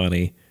fucking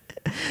funny.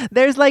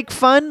 There's like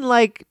fun,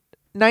 like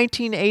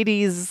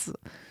 1980s,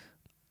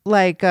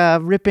 like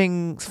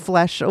ripping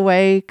flesh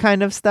away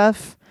kind of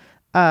stuff.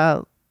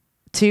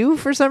 2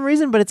 for some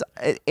reason, but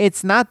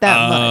it's not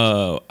that much.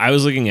 Oh, I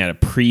was looking at a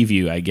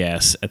preview, I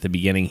guess, at the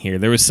beginning here.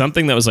 There was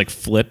something that was like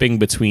flipping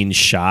between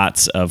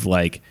shots of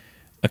like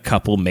a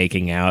couple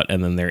making out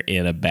and then they're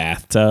in a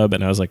bathtub,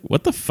 and I was like,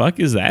 what the fuck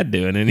is that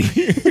doing in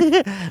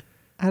here?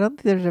 I don't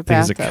think there's a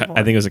bathtub.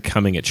 I think it was a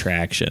coming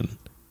attraction.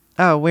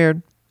 Oh,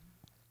 weird.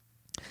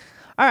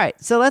 All right,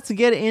 so let's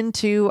get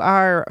into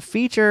our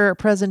feature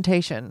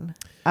presentation.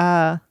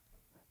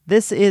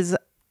 This is,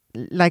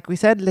 like we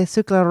said, Le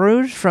Cercle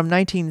Rouge from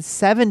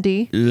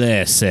 1970.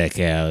 Le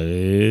Cercle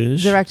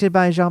Rouge. Directed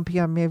by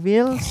Jean-Pierre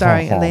Melville,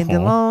 starring Alain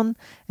Delon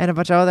and a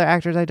bunch of other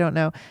actors I don't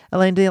know.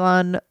 Alain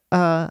Delon,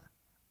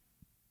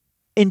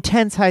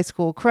 intense high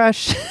school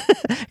crush,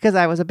 because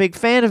I was a big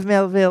fan of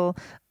Melville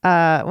when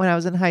I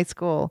was in high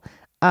school.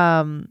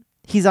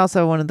 He's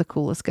also one of the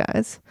coolest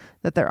guys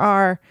that there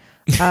are.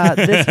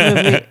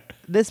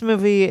 This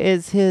movie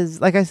is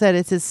his, like I said,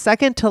 it's his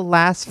second to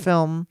last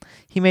film.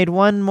 He made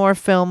one more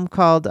film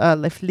called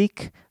Le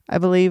Flic, I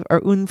believe,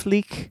 or Un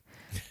Flic.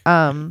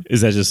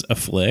 Is that just a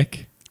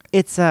flick?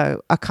 It's a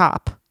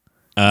cop.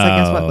 It's I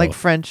guess what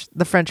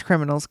the French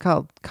criminals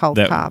called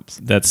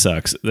cops. That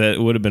sucks. That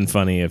would have been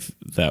funny if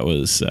that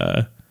was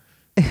the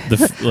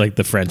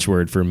French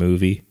word for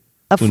movie.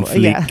 Un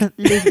flic.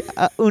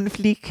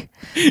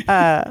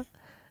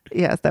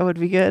 Yes, that would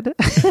be good.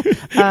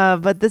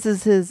 But this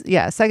is his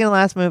second to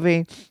last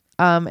movie.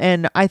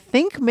 And I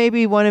think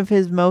maybe one of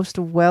his most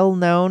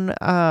well-known,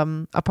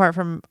 apart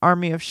from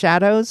Army of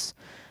Shadows,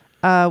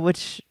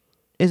 which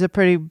is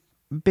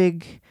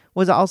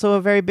was also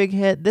a very big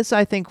hit. This,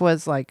 I think,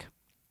 was like,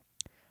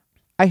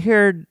 I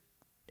heard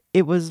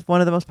it was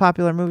one of the most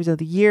popular movies of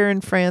the year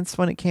in France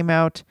when it came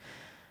out.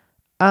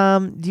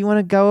 Do you want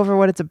to go over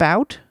what it's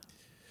about?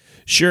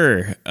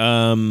 Sure.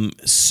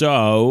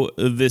 So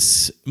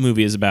this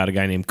movie is about a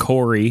guy named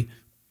Corey.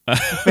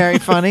 Very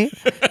funny.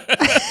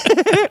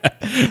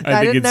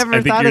 I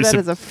never thought of that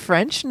as a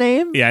French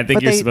name. Yeah, I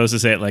think you're supposed to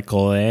say it like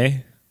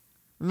Corey.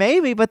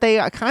 Maybe, but they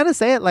kind of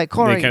say it like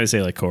Corey. They kind of say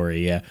it like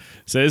Corey, yeah.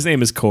 So his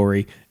name is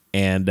Corey,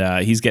 and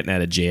he's getting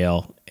out of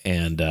jail.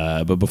 And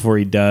but before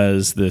he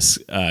does, this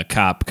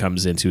cop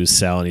comes into his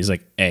cell, and he's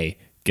like, "Hey,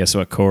 guess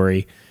what,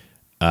 Corey?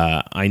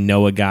 I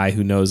know a guy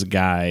who knows a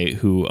guy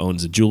who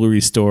owns a jewelry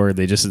store.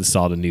 They just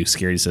installed a new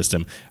security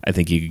system. I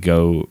think you could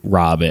go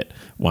rob it.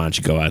 Why don't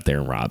you go out there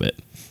and rob it?"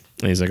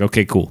 And he's like,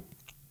 "Okay, cool."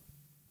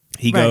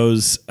 He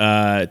goes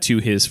to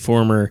his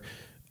former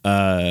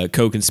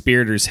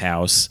co-conspirator's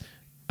house,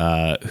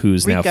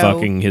 who's Rico. now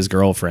fucking his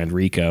girlfriend,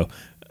 Rico.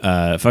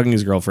 Fucking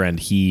his girlfriend.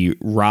 He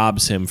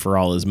robs him for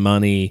all his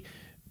money.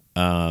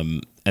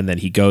 And then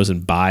he goes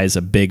and buys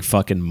a big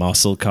fucking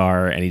muscle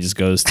car, and he just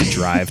goes to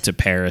drive to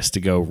Paris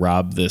to go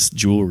rob this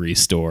jewelry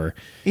store.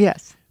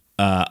 Yes.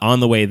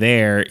 On the way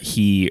there,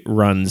 he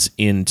runs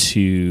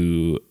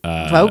into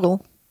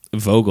Vogel,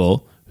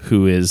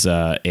 who is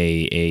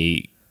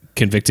a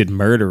convicted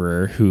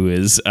murderer who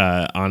is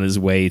on his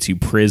way to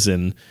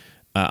prison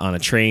on a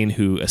train,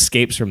 who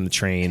escapes from the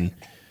train.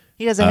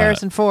 He does a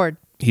Harrison Ford.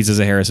 He does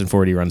a Harrison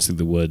Ford. He runs through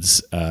the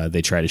woods.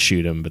 They try to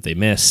shoot him, but they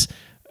miss.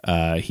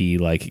 He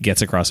like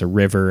gets across a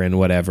river and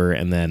whatever,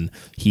 and then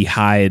he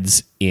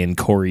hides in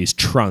Corey's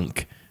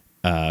trunk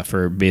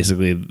for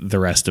basically the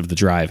rest of the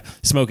drive,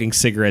 smoking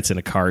cigarettes in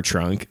a car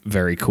trunk.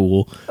 Very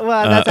cool.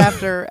 Well,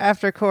 that's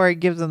after Corey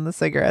gives him the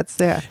cigarettes.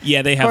 Yeah.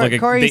 Yeah, they have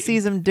Corey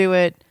sees him do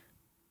it.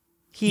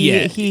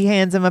 He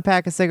hands him a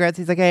pack of cigarettes.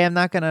 He's like, "Hey, I'm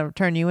not gonna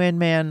turn you in,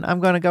 man. I'm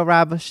gonna go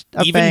rob a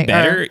bank."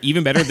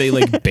 Even better, they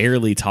like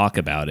barely talk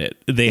about it.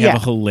 They have a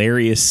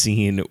hilarious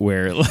scene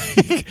where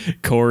like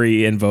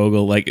Corey and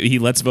Vogel, like he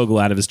lets Vogel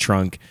out of his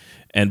trunk,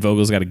 and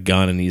Vogel's got a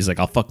gun, and he's like,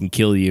 "I'll fucking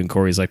kill you," and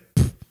Corey's like,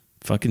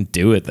 "Fucking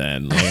do it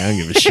then." Like, I don't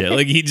give a shit.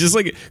 Like he just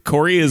like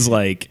Corey is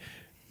like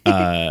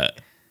an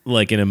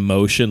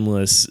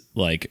emotionless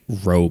like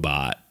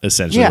robot,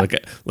 essentially,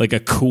 like a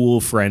cool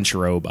French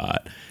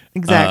robot.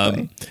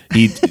 Exactly.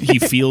 He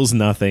feels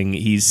nothing.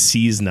 He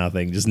sees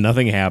nothing. Just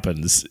nothing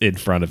happens in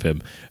front of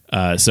him.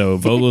 So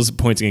Vogel's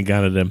pointing a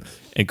gun at him,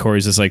 and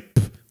Corey's just like,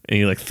 and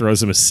he like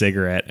throws him a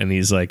cigarette, and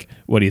he's like,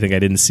 "What do you think? I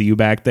didn't see you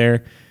back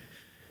there?"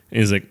 And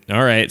he's like,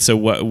 "All right. So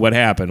what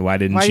happened? Why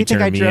didn't you turn me in?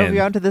 Why do you think I drove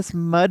you onto this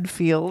mud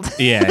field?"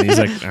 Yeah, and he's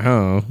like,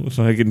 "Oh, if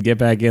I can get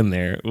back in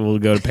there, we'll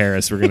go to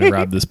Paris. We're gonna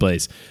rob this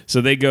place."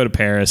 So they go to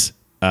Paris.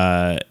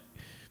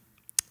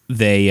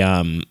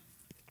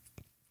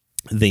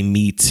 They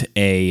meet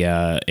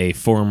a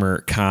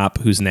former cop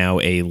who's now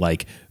a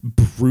like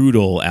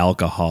brutal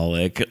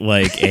alcoholic,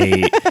 like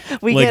a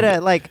get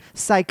a like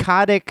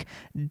psychotic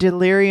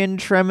delirium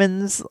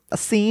tremens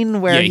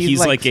scene where he's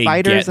like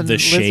spiders and the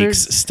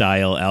lizards. Shakes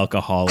style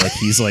alcoholic.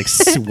 He's like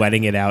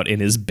sweating it out in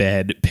his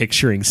bed,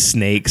 picturing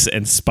snakes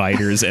and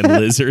spiders and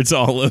lizards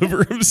all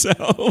over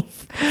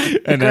himself.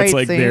 And that's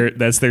like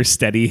their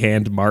steady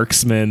hand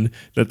marksman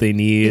that they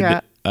need.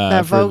 Yeah,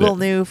 that Vogel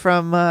knew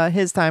from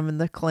his time in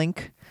the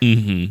Clink.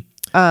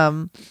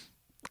 Mm-hmm.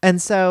 And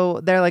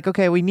so they're like,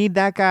 okay, we need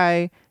that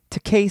guy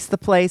to case the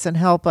place and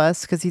help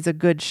us because he's a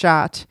good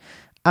shot.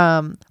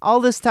 All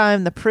this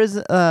time,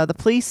 the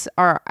police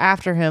are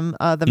after him.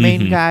 The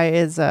main guy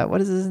is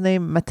what is his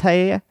name?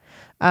 Matei.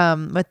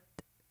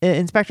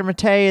 Inspector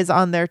Matei is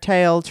on their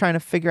tail trying to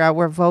figure out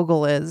where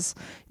Vogel is.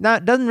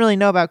 Doesn't really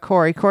know about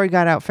Corey. Corey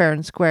got out fair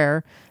and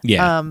square.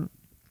 Yeah.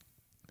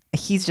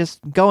 He's just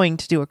going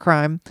to do a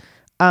crime.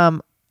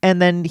 And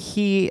then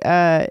he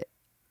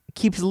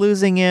keeps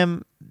losing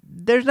him.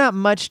 There's not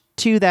much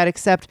to that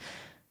except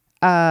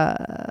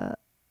how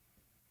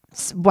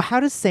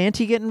does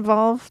Santi get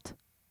involved?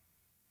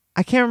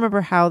 I can't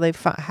remember how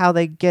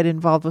they get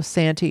involved with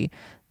Santi.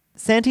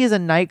 Santi is a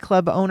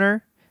nightclub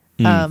owner.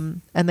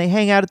 And they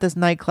hang out at this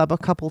nightclub a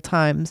couple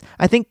times.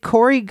 I think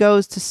Corey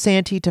goes to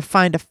Santi to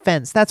find a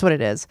fence. That's what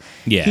it is.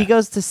 Yeah. He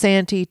goes to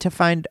Santi to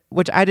find,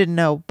 which I didn't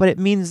know, but it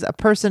means a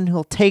person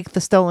who'll take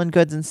the stolen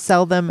goods and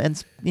sell them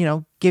and,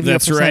 give you a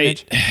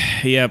percentage. That's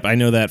right. Yep, I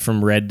know that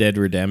from Red Dead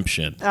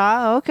Redemption.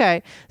 Oh,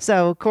 okay.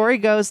 So Corey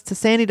goes to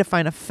Santi to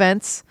find a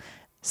fence.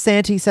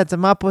 Santi sets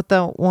him up with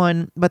the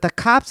one, but the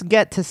cops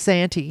get to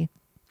Santi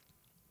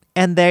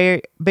and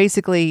they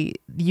basically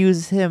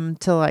use him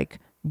to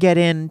get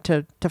in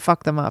to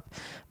fuck them up.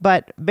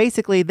 But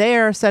basically they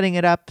are setting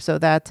it up so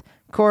that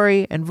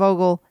Corey and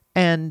Vogel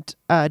and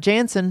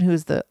Jansen,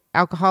 who's the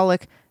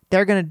alcoholic,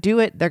 they're going to do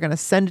it. They're going to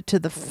send it to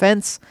the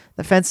fence.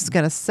 The fence is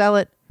going to sell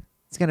it.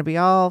 It's going to be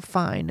all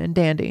fine and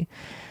dandy.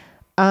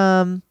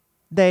 Jansen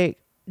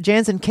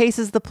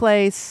cases the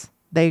place.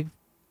 They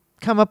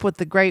come up with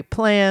the great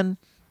plan.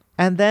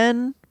 And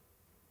then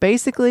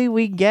basically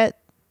we get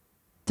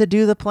to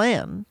do the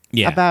plan.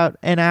 Yeah. About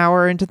an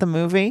hour into the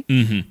movie.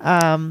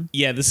 Mm-hmm.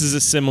 This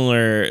is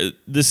similar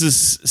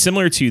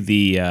to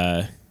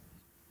the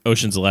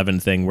Ocean's 11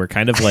 thing where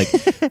kind of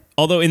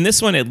although in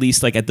this one, at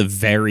least at the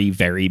very,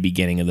 very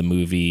beginning of the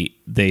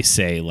movie, they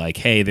say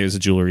hey, there's a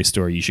jewelry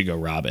store, you should go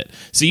rob it.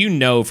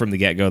 So from the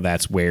get-go,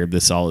 that's where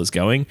this all is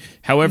going.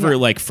 However,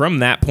 from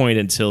that point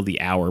until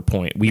the hour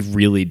point, we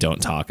really don't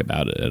talk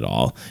about it at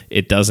all.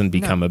 It doesn't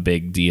become a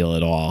big deal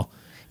at all.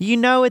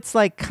 It's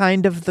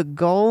kind of the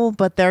goal,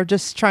 but they're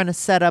just trying to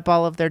set up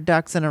all of their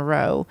ducks in a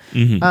row,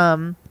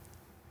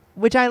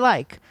 which I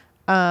like.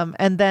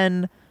 And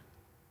then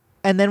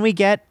we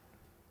get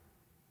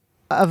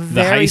a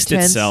very the heist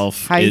tense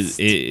itself heist.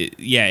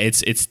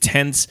 It's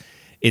tense.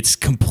 It's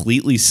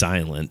completely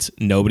silent.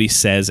 Nobody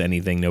says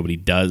anything. Nobody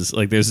does.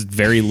 There's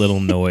very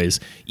little noise.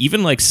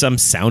 Even some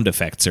sound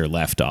effects are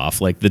left off.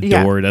 The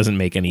door doesn't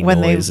make any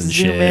when noise they and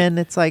zoom shit. in,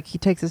 it's he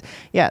takes his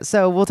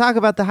So we'll talk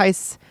about the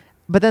heist.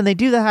 But then they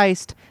do the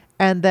heist,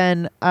 and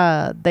then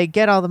they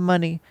get all the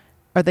money,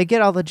 or they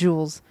get all the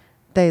jewels.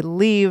 They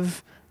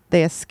leave,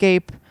 they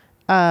escape,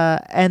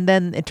 and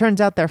then it turns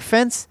out their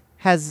fence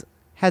has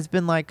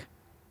been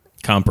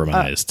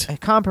compromised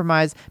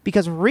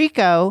because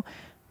Rico,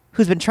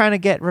 who's been trying to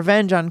get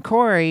revenge on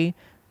Corey,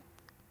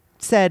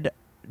 said,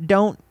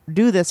 "Don't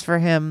do this for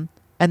him,"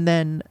 and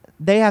then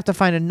they have to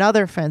find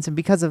another fence, and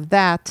because of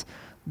that,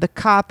 the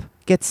cop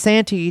gets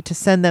Santi to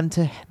send them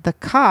to the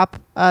cop,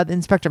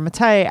 Inspector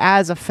Matei,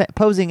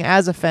 posing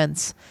as a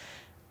fence,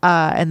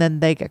 and then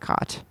they get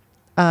caught,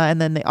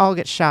 and then they all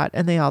get shot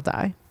and they all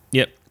die.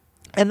 Yep.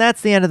 And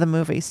that's the end of the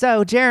movie.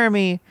 So,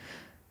 Jeremy,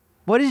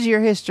 what is your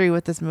history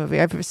with this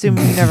movie? I assume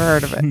you've never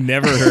heard of it.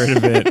 Never heard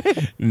of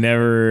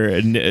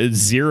it.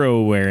 Zero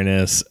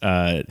awareness.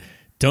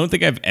 Don't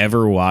think I've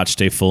ever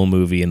watched a full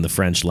movie in the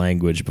French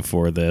language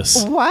before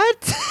this.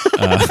 What?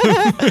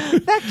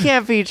 That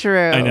can't be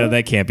true. I know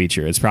that can't be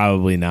true. It's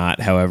probably not.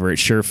 However, it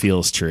sure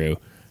feels true.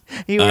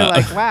 You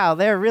were wow,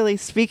 they're really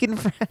speaking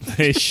French.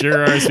 They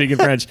sure are speaking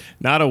French.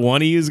 Not a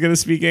one of you is going to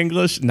speak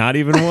English. Not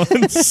even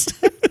once.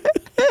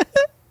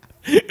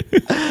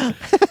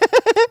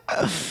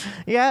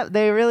 Yeah,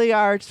 they really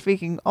are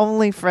speaking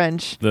only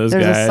French. There's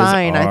a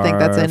sign, I think,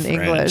 that's in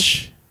French.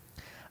 English.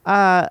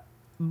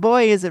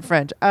 Boy, is it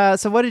French.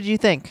 So what did you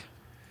think?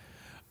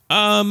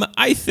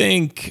 I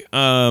think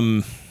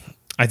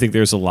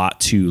there's a lot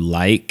to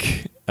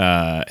like.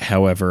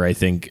 However, I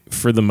think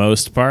for the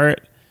most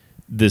part,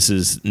 this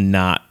is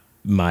not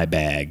my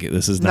bag.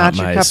 This is not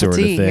my sort of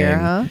thing. Here,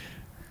 huh?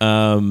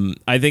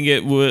 I think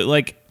it would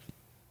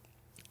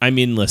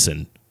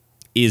listen,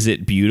 is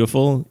it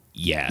beautiful?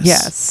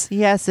 Yes.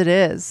 Yes, it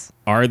is.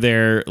 Are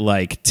there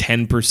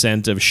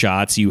 10% of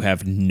shots you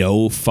have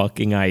no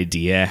fucking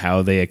idea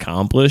how they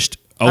accomplished?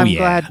 Oh,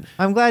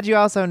 I'm glad you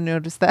also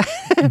noticed that.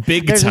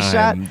 Big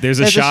time. There's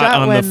a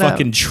shot on the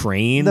fucking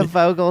train. The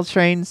Vogel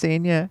train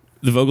scene, yeah.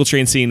 The Vogel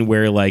train scene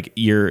where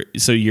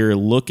you're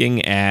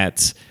looking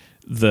at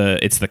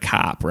it's the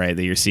cop, right,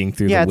 that you're seeing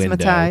through the window.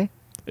 Matei.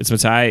 It's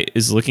Matei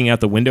is looking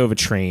out the window of a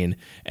train,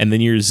 and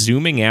then you're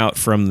zooming out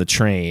from the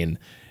train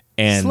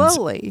and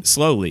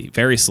slowly,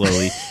 very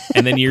slowly.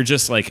 And then you're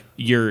just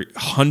you're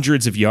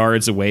hundreds of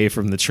yards away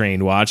from the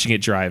train watching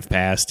it drive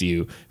past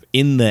you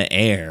in the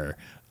air.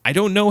 I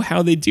don't know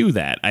how they do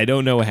that. I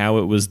don't know how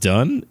it was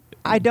done.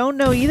 I don't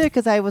know either,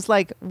 because I was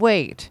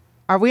wait,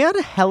 are we on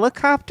a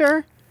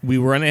helicopter?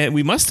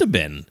 We must have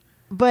been.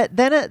 But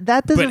then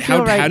that doesn't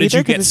feel right. How did either,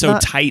 you get so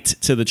tight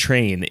to the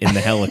train in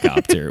the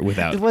helicopter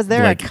without? Was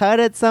there a cut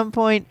at some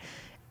point?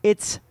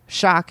 It's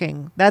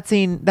shocking.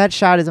 That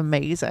shot is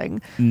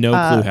amazing. No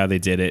clue how they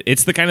did it.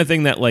 It's the kind of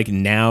thing that like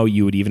now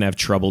you would even have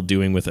trouble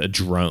doing with a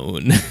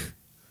drone.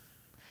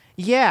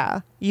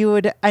 Yeah, you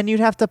would, and you'd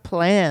have to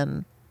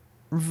plan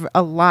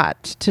a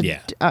lot to.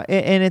 Yeah.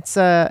 And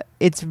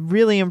it's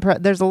really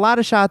impressive. There's a lot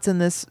of shots in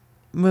this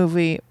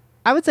movie.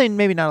 I would say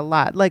maybe not a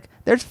lot. Like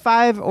there's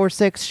 5 or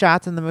 6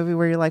 shots in the movie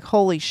where you're like,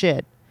 holy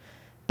shit,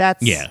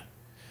 that's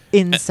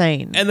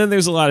insane. And then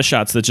there's a lot of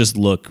shots that just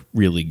look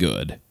really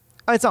good.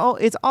 It's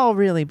all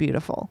really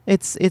beautiful.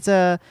 It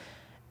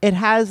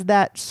has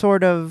that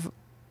sort of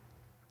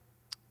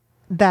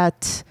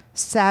that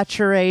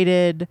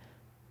saturated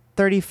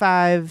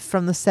 35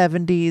 from the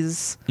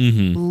 70s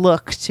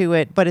look to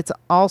it, but it's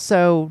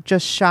also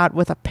just shot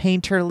with a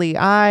painterly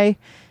eye.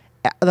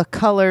 The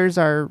colors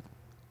are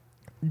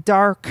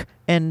dark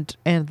and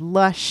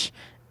lush,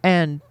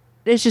 and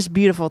it's just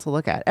beautiful to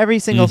look at. Every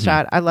single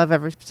shot, I love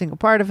every single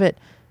part of it.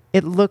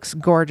 It looks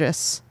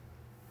gorgeous.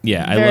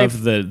 Yeah, I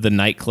love the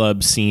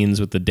nightclub scenes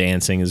with the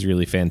dancing is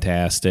really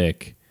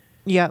fantastic.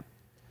 Yep.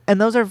 And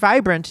those are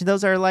vibrant.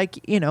 Those are like,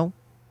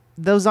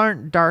 those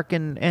aren't dark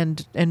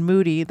and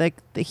moody. Like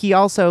he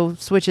also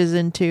switches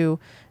into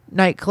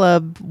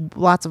nightclub,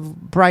 lots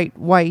of bright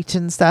white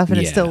and stuff, and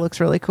it still looks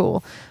really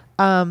cool.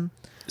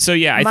 So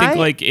yeah, I think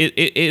like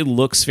it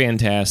looks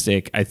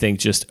fantastic. I think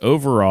just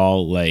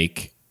overall,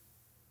 like,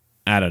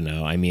 I don't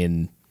know. I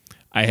mean,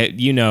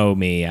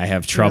 me. I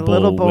have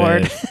trouble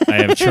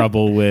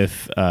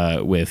with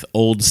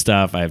old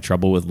stuff. I have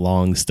trouble with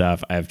long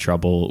stuff. I have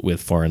trouble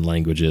with foreign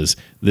languages.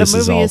 This the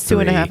movie is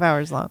 2.5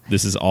 hours long.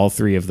 This is all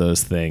 3 of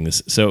those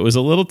things. So it was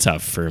a little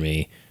tough for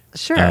me.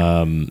 Sure.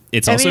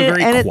 It's also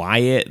very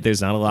quiet.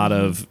 There's not a lot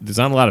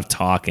of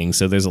talking.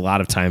 So there's a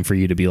lot of time for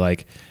you to be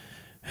like,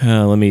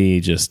 let me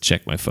just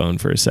check my phone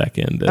for a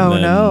second.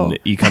 And then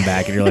you come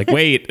back and you're like,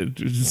 wait,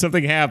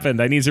 something happened.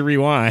 I need to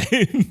rewind.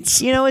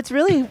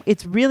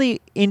 It's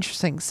really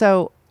interesting.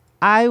 So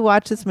I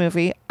watched this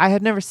movie. I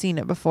had never seen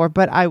it before,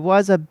 but I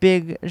was a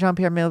big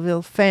Jean-Pierre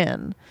Melville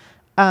fan.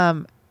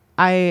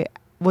 I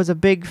was a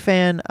big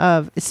fan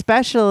of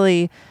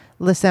especially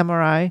Le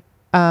Samouraï,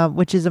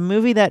 which is a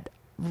movie that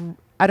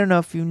I don't know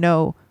if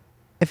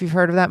you've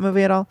heard of that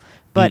movie at all,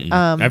 but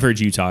I've heard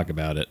you talk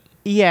about it.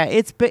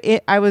 Yeah,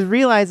 I was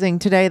realizing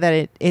today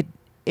that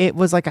it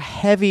was like a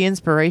heavy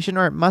inspiration,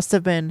 or it must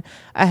have been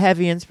a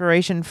heavy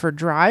inspiration for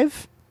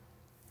Drive.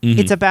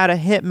 It's about a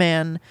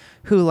hitman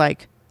who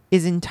like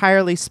is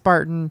entirely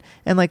Spartan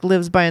and like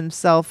lives by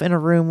himself in a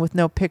room with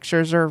no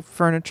pictures or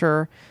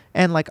furniture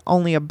and like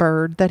only a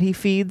bird that he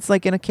feeds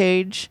like in a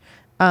cage.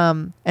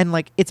 And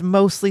like it's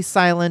mostly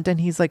silent, and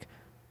he's like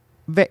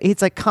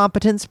it's like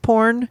competence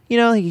porn,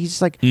 he's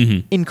just like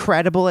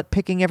incredible at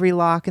picking every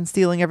lock and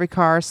stealing every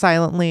car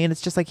silently, and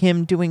it's just like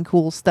him doing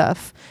cool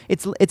stuff.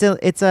 It's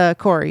a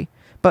Corey,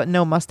 but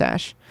no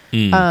mustache.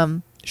 Shame.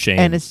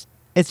 And it's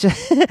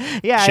just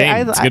yeah.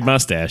 Shame. It's a good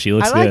mustache. He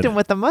looks good. I liked him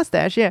with the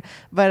mustache, yeah.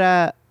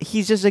 But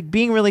he's just like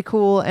being really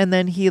cool, and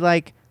then he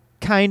like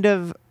kind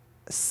of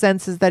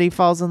senses that he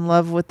falls in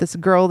love with this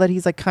girl that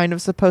he's like kind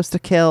of supposed to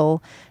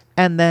kill,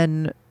 and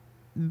then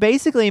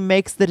basically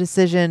makes the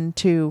decision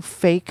to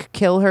fake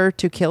kill her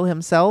to kill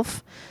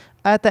himself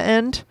at the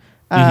end.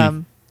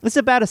 It's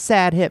about a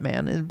sad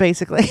hitman,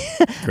 basically.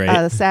 Great.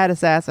 The sad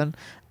assassin.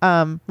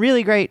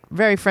 Really great,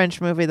 very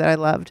French movie that I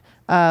loved.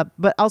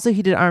 But also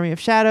he did Army of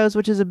Shadows,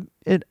 which is a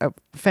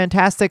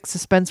fantastic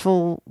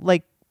suspenseful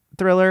like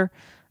thriller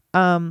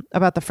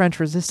about the French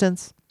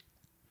Resistance.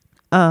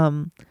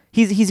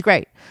 He's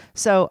great.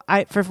 So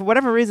I for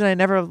whatever reason I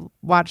never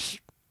watched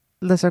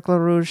Le Cercle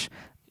Rouge.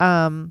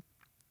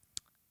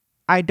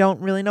 I don't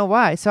really know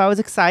why. So I was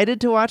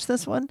excited to watch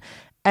this one.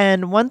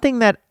 And one thing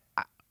that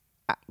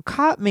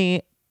caught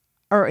me,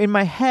 or in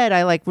my head,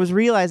 I like was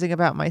realizing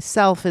about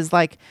myself is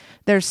like,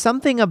 there's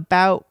something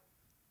about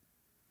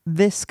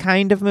this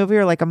kind of movie,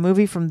 or like a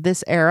movie from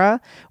this era,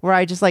 where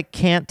I just like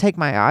can't take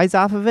my eyes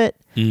off of it.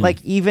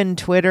 Like even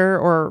Twitter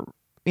or,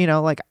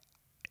 like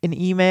an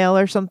email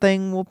or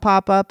something will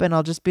pop up and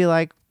I'll just be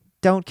like,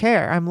 don't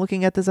care. I'm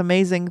looking at this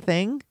amazing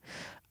thing.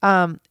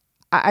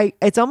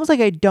 It's almost like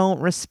I don't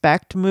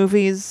respect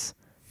movies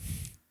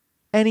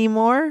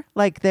anymore.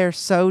 Like they're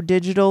so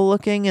digital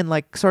looking and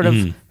like sort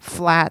of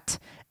flat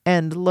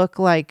and look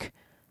like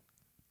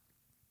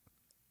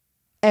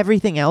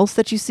everything else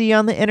that you see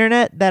on the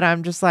internet, that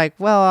I'm just like,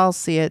 well, I'll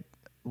see it.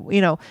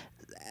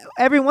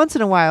 Every once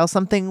in a while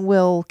something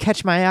will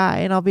catch my eye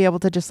and I'll be able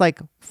to just like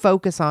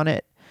focus on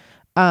it.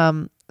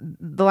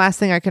 The last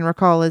thing I can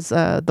recall is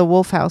The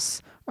Wolf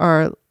House,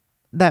 or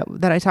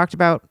that I talked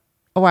about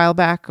a while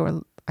back,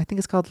 or I think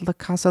it's called La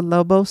Casa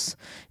Lobos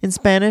in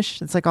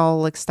Spanish. It's like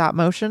all like stop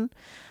motion.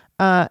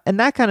 And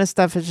that kind of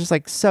stuff is just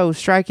like so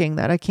striking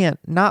that I can't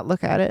not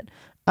look at it.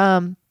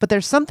 But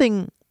there's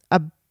something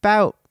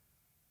about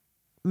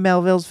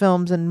Melville's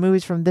films and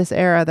movies from this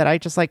era that I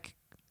just like.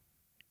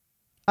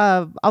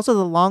 Also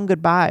The Long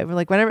Goodbye.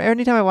 Like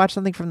anytime I watch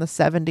something from the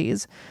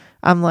 70s,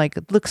 I'm like,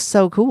 it looks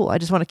so cool. I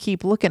just want to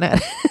keep looking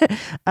at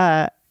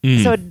it.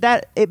 So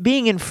that it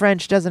being in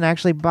French doesn't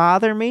actually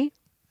bother me.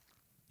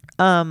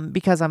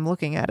 because I'm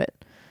looking at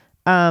it.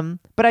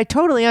 But I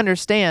totally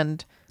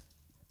understand,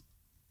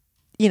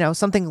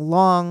 something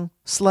long,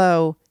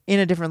 slow in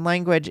a different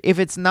language. If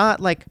it's not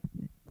like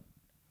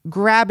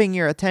grabbing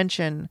your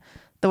attention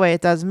the way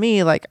it does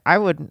me, like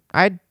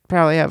I'd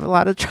probably have a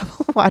lot of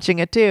trouble watching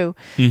it too.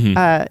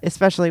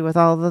 Especially with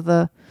all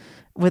of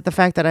with the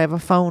fact that I have a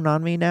phone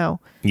on me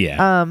now.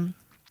 Yeah.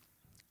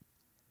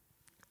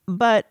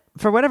 But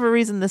for whatever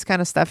reason, this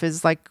kind of stuff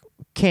is like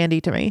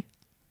candy to me.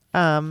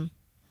 And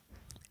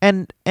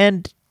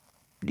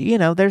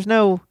there's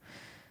no,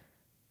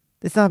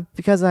 it's not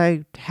because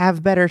I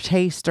have better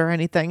taste or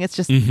anything. It's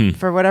just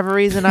for whatever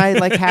reason, I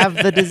like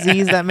have the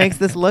disease that makes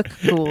this look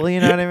cool. You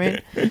know what I mean?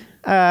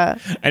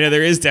 I know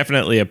there is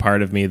definitely a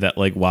part of me that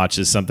like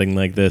watches something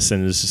like this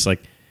and is just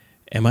like,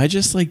 am I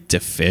just like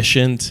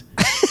deficient?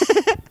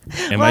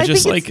 Am I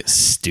just like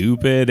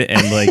stupid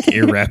and like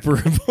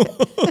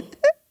irreparable?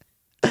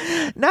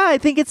 No, I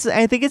think it's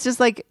just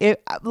like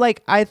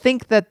I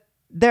think that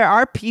there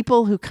are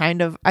people who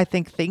kind of I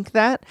think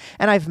that,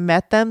 and I've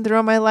met them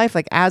throughout my life,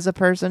 like as a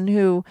person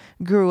who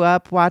grew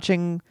up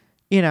watching,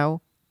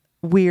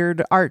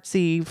 weird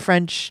artsy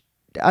French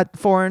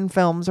foreign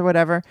films or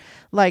whatever.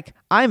 Like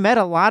I met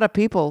a lot of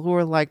people who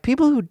are like,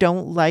 people who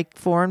don't like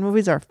foreign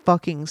movies are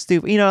fucking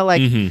stupid.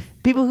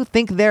 People who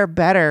think they're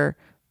better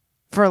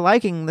for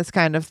liking this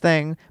kind of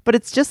thing, but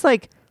it's just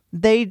like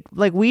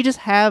we just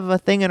have a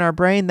thing in our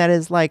brain that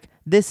is like,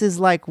 this is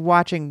like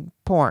watching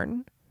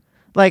porn,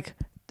 like,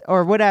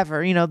 or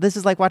whatever, this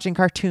is like watching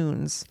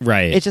cartoons,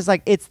 right? It's just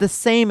like, it's the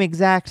same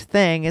exact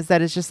thing, is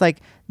that it's just like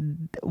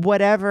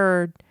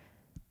whatever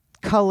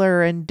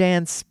color and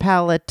dance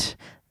palette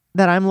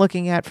that I'm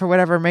looking at for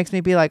whatever makes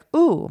me be like,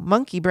 ooh,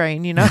 monkey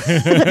brain, but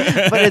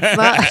it's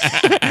not.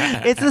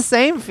 It's the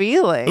same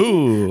feeling.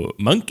 Ooh,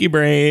 monkey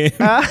brain.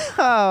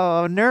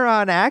 Oh,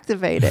 neuron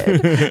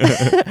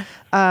activated.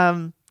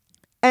 And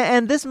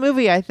this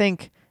movie, I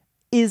think,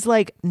 is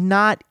like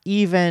not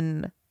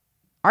even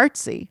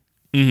artsy.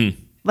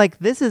 Like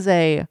this is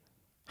a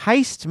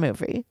heist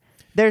movie.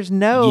 There's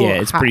no... Yeah,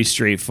 it's pretty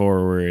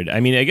straightforward. I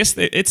mean, I guess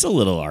it's a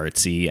little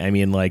artsy. I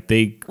mean, like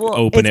they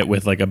open it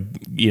with like a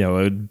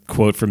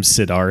quote from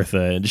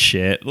Siddhartha and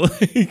shit.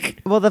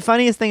 Like, well, the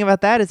funniest thing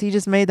about that is he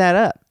just made that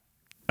up.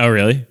 Oh,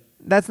 really?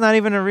 That's not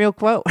even a real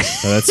quote. Oh,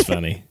 that's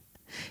funny.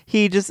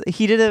 He does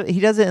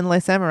it in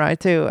Les Samurai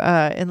too.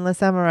 In Les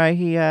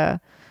Samurai,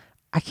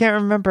 I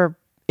can't remember.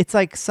 It's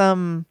like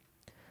some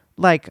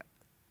like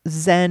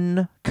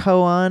Zen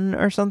koan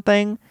or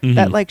something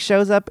that like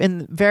shows up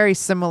in very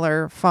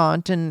similar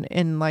font, and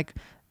in like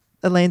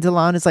Alain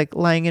Delon is like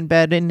lying in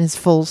bed in his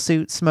full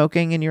suit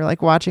smoking, and you're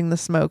like watching the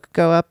smoke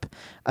go up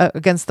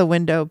against the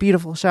window.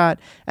 Beautiful shot.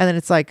 And then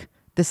it's like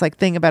this like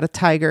thing about a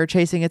tiger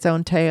chasing its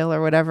own tail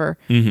or whatever.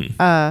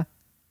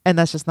 And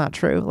that's just not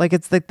true. Like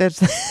it's like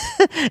there's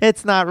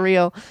it's not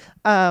real.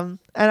 And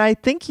I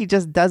think he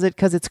just does it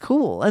because it's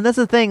cool. And that's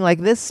the thing. Like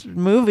this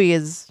movie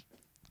it's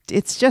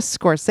just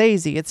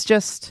Scorsese. It's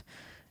just,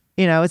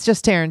 it's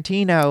just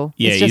Tarantino.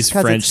 Yeah, it's just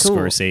he's French cool.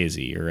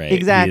 Scorsese. You're right.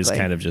 Exactly. He is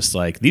kind of just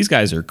like, these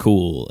guys are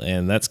cool,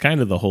 and that's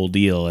kind of the whole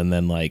deal. And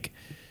then like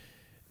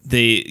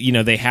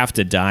they have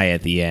to die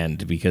at the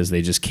end because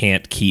they just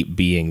can't keep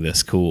being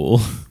this cool.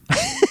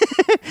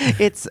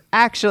 It's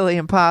actually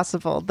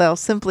impossible. They'll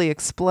simply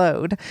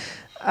explode.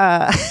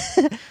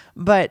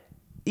 But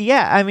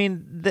yeah, I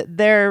mean,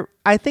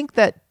 I think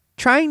that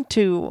trying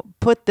to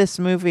put this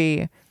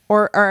movie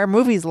or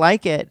movies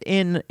like it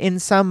in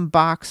some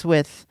box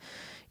with,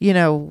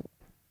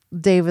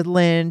 David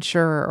Lynch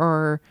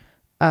or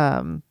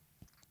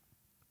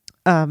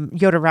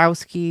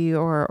Jodorowsky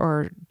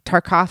or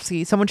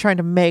Tarkovsky, someone trying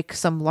to make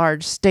some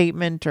large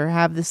statement or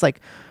have this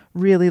like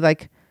really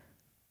like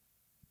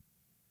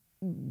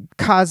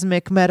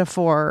cosmic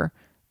metaphor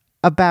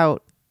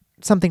about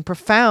something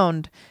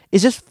profound,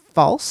 is just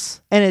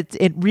false. And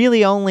it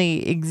really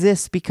only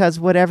exists because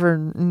whatever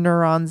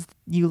neurons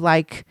you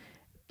like,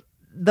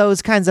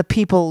 those kinds of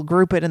people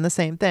group it in the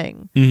same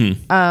thing.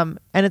 And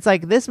it's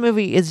like, this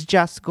movie is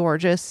just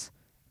gorgeous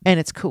and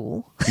it's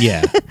cool.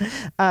 Yeah.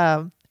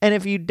 And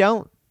if you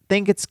don't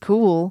think it's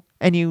cool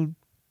and you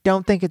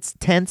don't think it's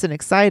tense and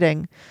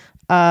exciting,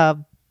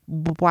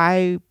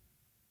 why?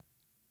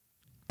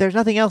 There's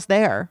nothing else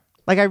there.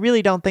 Like, I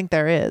really don't think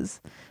there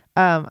is.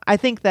 I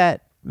think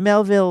that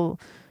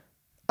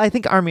I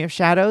think Army of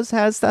Shadows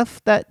has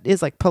stuff that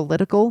is like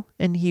political,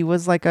 and he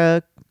was like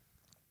a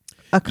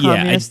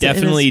communist. Yeah, I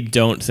definitely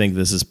don't think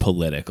this is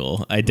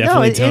political. I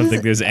definitely don't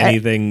think there's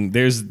anything.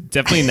 There's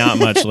definitely not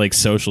much like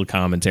social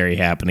commentary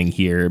happening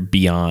here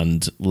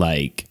beyond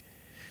like,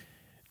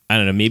 I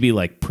don't know, maybe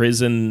like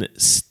prison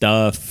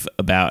stuff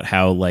about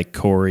how like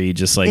Corey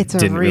just like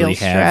didn't really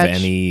have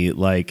any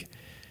like,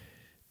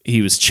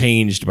 he was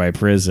changed by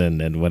prison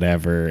and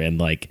whatever, and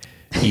like,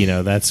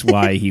 that's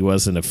why he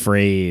wasn't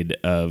afraid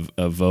of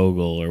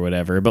Vogel or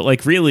whatever. But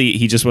like, really,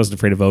 he just wasn't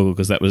afraid of Vogel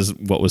because that was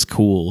what was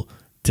cool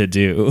to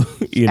do.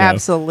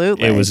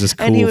 Absolutely, it was just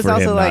cool for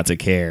him not to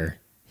care.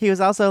 He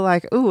was also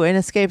like, ooh, an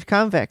escaped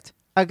convict.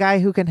 a guy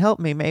who can help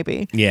me,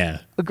 maybe.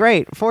 Yeah.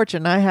 Great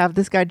fortune I have.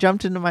 This guy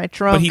jumped into my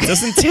trunk. But he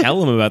doesn't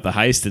tell him about the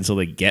heist until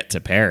they get to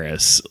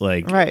Paris.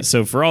 Like, right.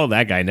 So for all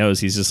that guy knows,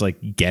 he's just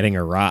like getting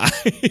a ride.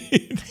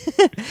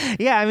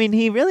 Yeah, I mean,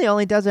 he really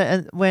only does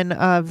it when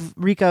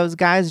Rico's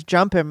guys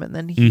jump him, and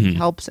then he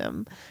helps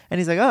him, and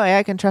he's like, "Oh,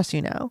 I can trust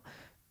you now,"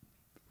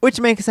 which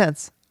makes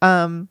sense.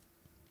 And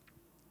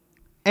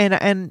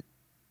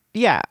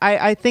yeah,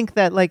 I think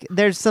that like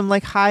there's some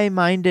like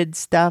high-minded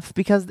stuff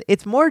because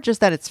it's more just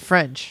that it's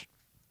French.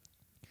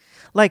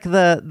 Like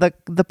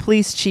the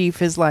police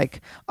chief is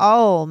like,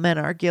 all men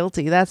are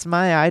guilty. That's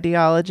my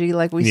ideology.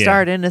 Like we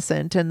start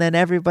innocent, and then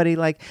everybody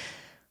like,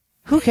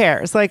 who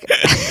cares? Like,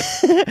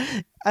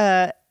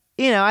 I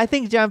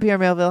think Jean-Pierre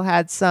Melville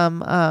had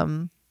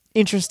some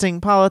interesting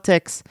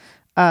politics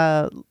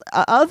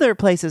other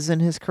places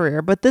in his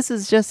career, but this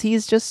is just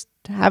he's just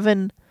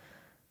having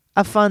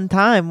a fun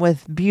time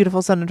with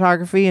beautiful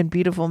cinematography and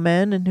beautiful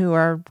men and who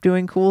are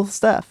doing cool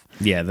stuff.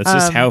 Yeah, that's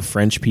just how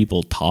French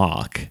people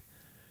talk.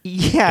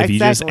 Yeah, if you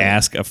exactly. just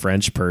ask a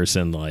French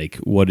person, like,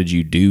 what did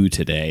you do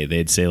today?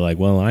 They'd say, like,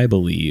 well, I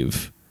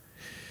believe,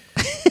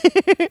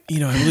 I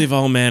believe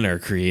all men are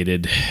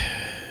created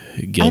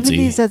guilty. I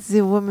believe that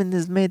the woman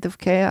is made of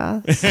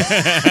chaos.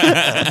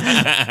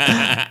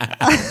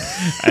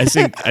 I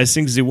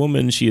think the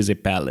woman, she is a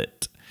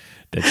palette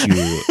that you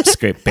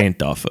scrape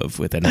paint off of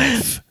with a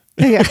knife.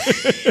 Yeah.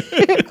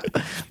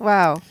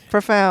 Wow,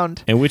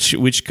 profound. And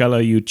which color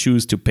you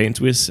choose to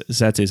paint with,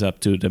 that is up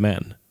to the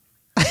man.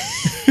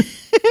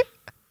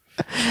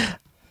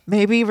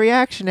 Maybe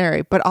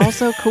reactionary, but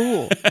also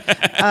cool.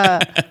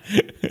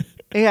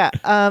 Yeah.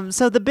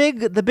 So the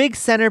big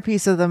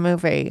centerpiece of the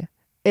movie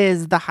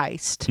is the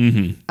heist.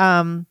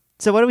 Mm-hmm.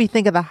 So what do we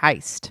think of the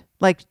heist?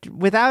 Like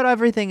without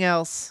everything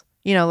else,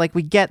 like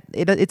we get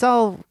it. It's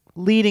all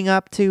leading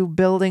up to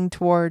building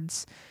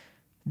towards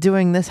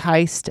doing this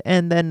heist,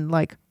 and then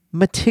like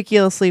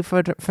meticulously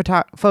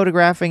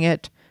photographing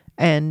it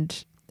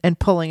and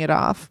pulling it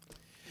off.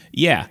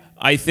 Yeah,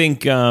 I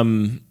think.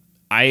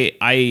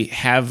 I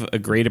have a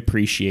great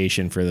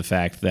appreciation for the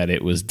fact that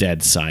it was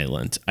dead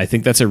silent. I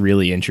think that's a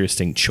really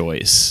interesting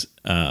choice.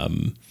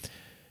 And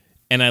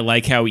I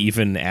like how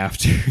even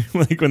after,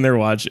 like when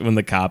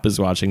the cop is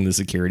watching the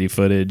security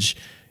footage,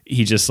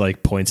 he just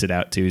like points it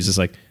out too. He's just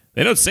like,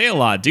 they don't say a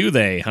lot, do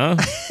they? Huh?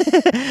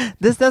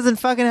 This doesn't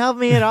fucking help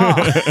me at all.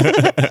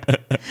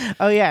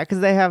 Oh yeah,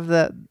 because they have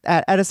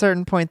at a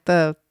certain point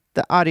the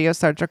audio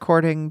starts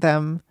recording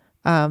them.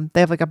 They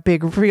have like a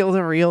big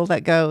reel-to-reel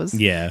that goes.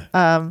 Yeah.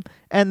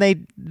 And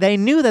they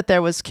knew that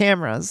there was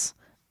cameras,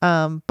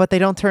 but they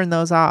don't turn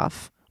those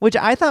off, which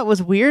I thought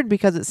was weird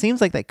because it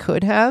seems like they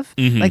could have.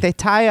 Mm-hmm. Like they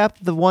tie up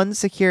the one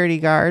security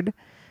guard,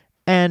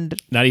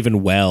 and not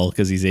even well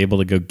because he's able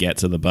to go get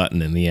to the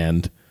button in the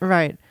end.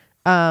 Right.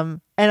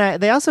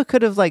 They also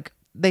could have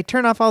they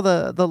turn off all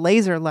the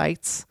laser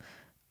lights,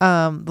 the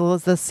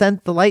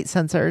light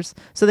sensors,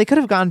 so they could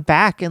have gone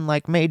back and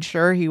like made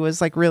sure he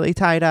was like really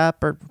tied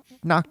up or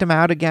knocked him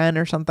out again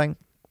or something.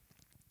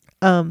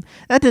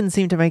 That didn't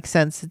seem to make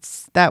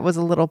sense. That was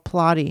a little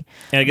plotty.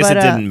 And I guess it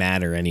didn't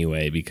matter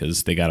anyway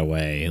because they got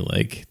away.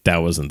 Like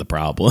that wasn't the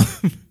problem.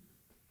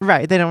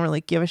 Right. They don't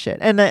really give a shit.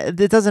 And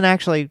it doesn't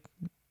actually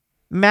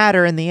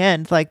matter in the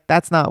end. Like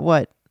that's not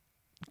what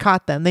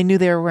caught them. They knew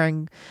they were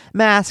wearing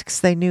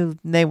masks. They knew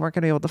they weren't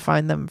going to be able to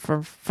find them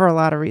for a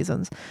lot of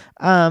reasons.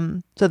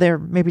 So they're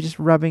maybe just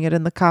rubbing it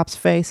in the cop's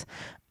face.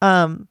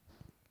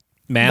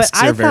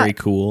 Masks are very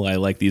cool. I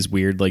like these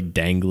weird, like,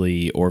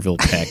 dangly Orville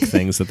Peck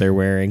things that they're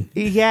wearing.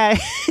 Yeah.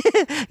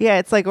 Yeah,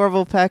 it's like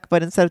Orville Peck,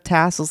 but instead of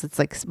tassels, it's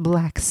like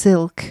black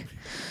silk.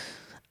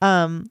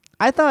 I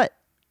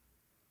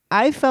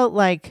felt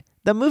like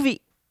the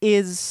movie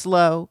is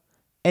slow.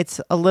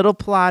 It's a little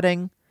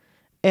plotting.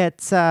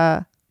 It's,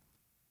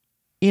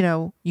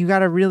 you got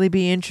to really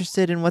be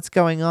interested in what's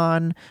going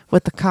on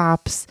with the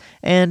cops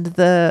and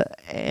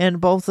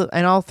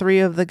all three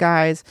of the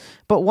guys.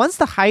 But once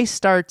the heist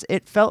starts,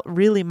 it felt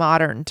really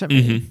modern to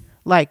me. Mm-hmm.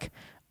 Like,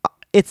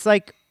 it's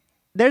like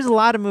there's a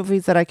lot of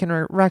movies that I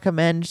can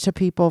recommend to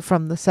people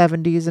from the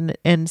 70s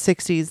and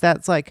 60s.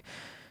 That's like,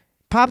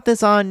 pop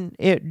this on,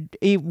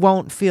 it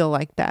won't feel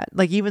like that.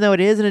 Like, even though it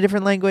is in a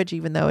different language,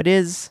 even though it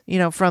is,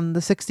 from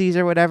the 60s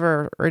or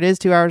whatever, or it is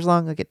 2 hours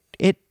long, like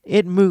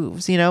it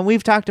moves,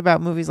 We've talked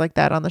about movies like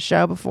that on the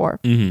show before.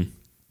 Mm-hmm.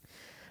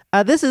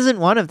 This isn't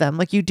one of them.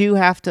 Like, you do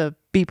have to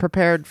be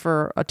prepared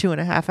for a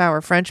 2.5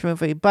 hour French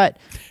movie, but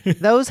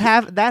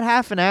that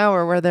half an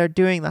hour where they're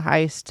doing the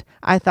heist,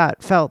 I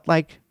thought felt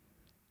like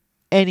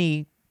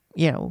any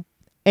modern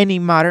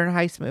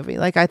heist movie.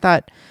 Like, I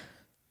thought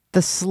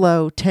the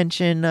slow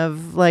tension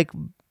of like,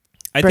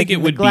 I think it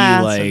would be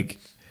like,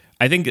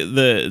 I think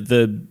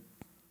the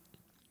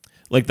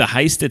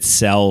heist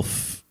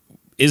itself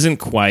isn't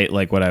quite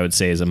like what I would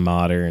say is a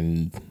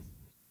modern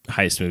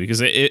heist movie,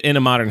 because in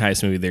a modern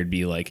heist movie there'd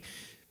be like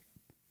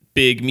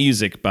big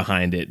music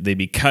behind it. They'd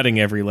be cutting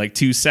every like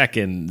 2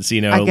 seconds,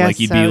 like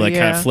you'd be like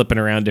kind of flipping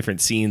around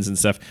different scenes and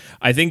stuff.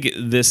 I think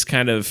this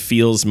kind of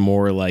feels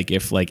more like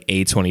if like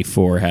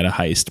A24 had a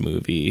heist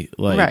movie,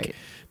 like, right.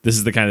 This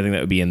is the kind of thing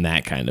that would be in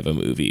that kind of a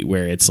movie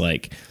where it's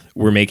like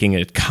we're making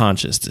a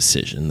conscious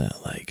decision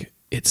that like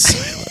it's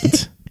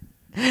silent.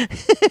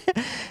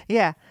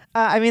 Yeah.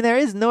 I mean, there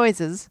is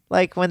noises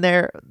like when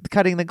they're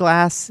cutting the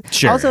glass.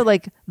 Sure. Also,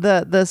 like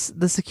the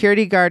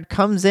security guard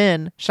comes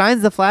in,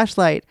 shines the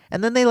flashlight,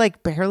 and then they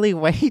like barely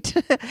wait.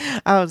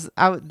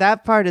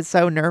 That part is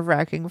so nerve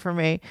wracking for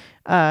me.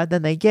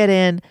 Then they get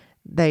in,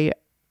 they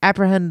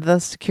apprehend the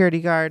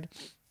security guard,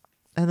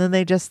 and then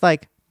they just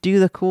like do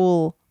the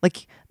cool.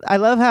 Like I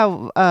love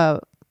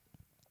how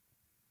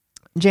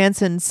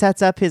Jansen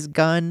sets up his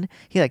gun.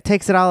 He like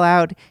takes it all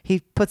out.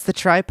 He puts the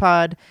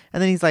tripod,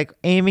 and then he's like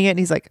aiming it, and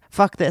he's like,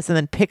 "Fuck this," and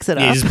then picks it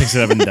up. He just picks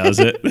it up and does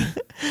it.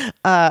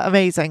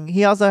 Amazing.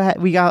 He also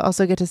we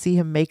also get to see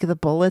him make the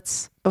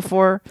bullets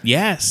before.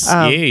 Yes.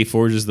 Yeah, he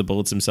forges the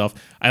bullets himself.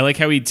 I like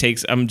how he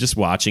takes. I'm just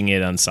watching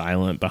it on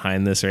silent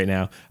behind this right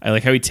now. I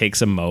like how he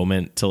takes a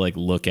moment to like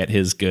look at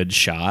his good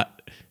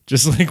shot.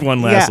 Just like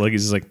one last look.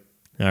 He's just like,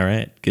 all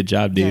right, good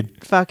job, dude.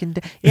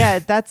 Yeah,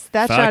 that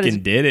shot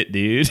fucking did it,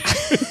 dude.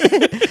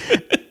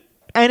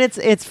 And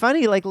it's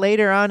funny, like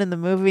later on in the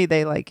movie,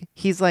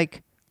 he's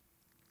like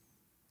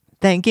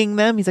thanking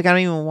them. He's like, I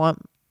don't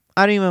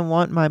even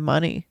want my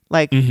money.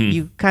 Like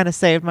you kind of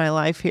saved my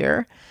life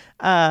here.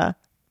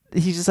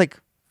 He's just like,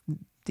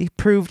 he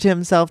proved to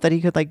himself that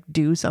he could like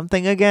do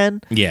something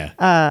again. Yeah.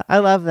 I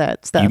love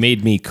that stuff. You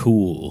made me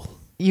cool.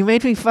 You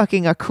made me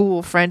fucking a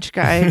cool French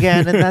guy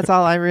again, and that's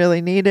all I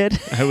really needed.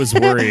 I was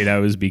worried I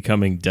was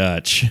becoming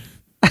Dutch.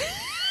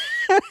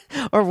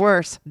 Or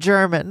worse,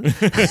 German.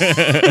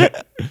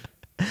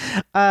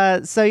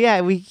 So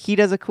yeah, he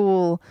does a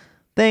cool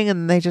thing,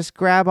 and they just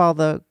grab all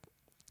the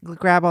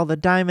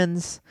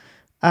diamonds.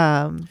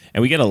 And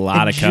we get a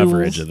lot of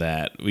coverage of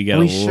that. We get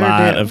a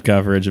lot of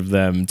coverage of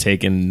them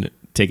taking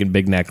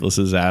big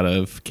necklaces out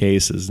of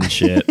cases and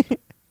shit.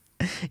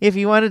 If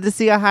you wanted to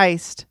see a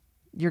heist,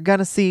 you're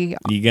gonna see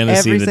the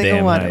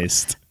damn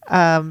heist.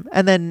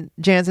 And then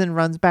Jansen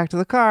runs back to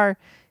the car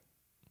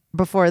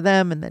before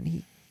them, and then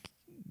he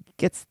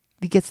gets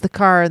the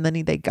car, and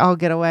then they all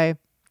get away.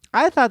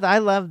 I thought that I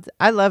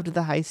loved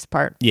the heist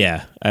part.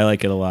 Yeah, I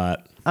like it a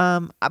lot.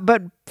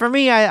 But for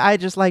me, I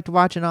just liked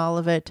watching all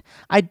of it.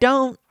 I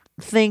don't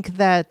think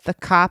that the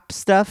cop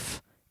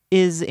stuff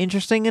is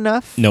interesting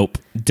enough. Nope,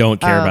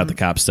 don't care about the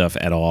cop stuff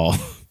at all.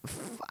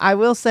 I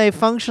will say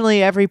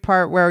functionally every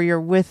part where you're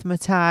with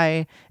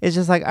Matai is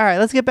just like, all right,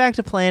 let's get back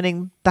to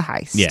planning the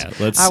heist. Yeah,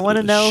 I want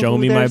to know. Show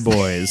me my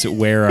boys.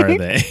 Where are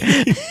they?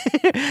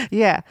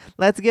 Yeah,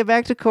 let's get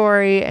back to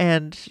Corey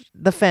and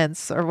the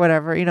fence or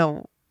whatever,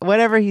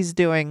 whatever he's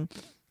doing.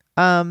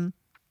 Yeah,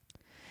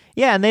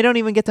 and they don't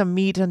even get to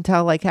meet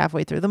until like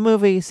halfway through the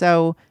movie,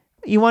 so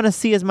you want to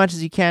see as much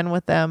as you can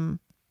with them.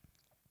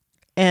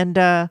 And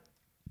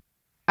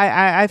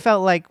I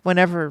felt like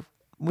whenever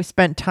we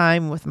spent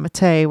time with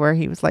Matei where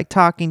he was like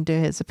talking to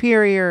his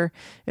superior,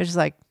 it was just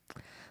like,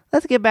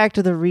 let's get back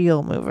to the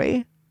real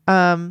movie.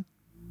 And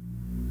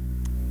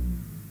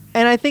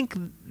I think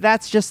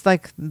that's just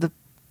like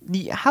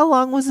how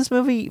long was this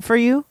movie for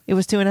you? It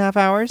was 2.5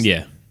 hours?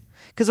 Yeah.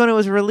 Because when it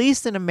was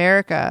released in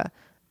America,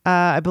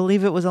 I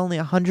believe it was only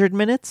 100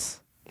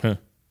 minutes. Huh.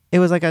 It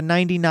was like a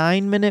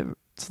 99-minute,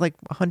 it's like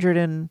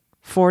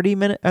 140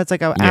 minutes. It's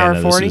like an hour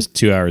 40. This is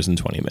 2 hours and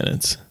 20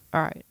 minutes.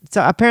 All right.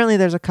 So apparently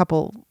there's a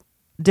couple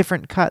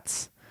different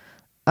cuts.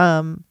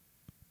 Wait,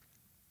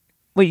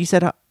 you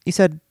said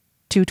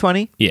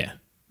 220? Yeah.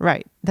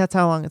 Right. That's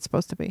how long it's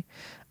supposed to be.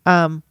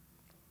 But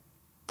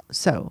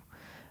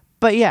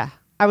yeah,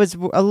 I was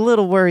a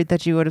little worried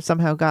that you would have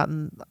somehow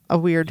gotten a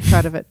weird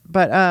cut of it.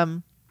 But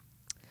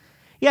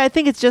yeah, I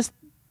think it's just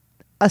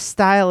a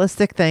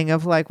stylistic thing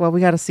of like, well,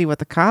 we got to see what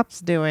the cop's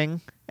doing,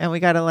 and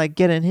we got to like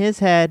get in his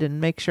head and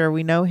make sure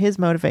we know his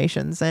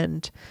motivations.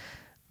 And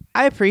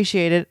I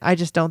appreciate it. I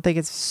just don't think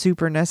it's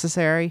super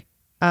necessary.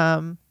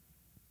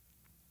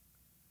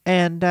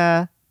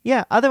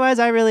 Yeah, otherwise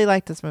I really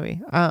like this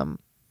movie.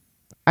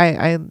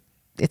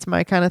 It's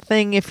my kind of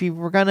thing. If you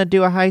were going to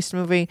do a heist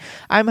movie,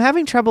 I'm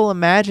having trouble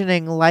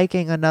imagining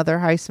liking another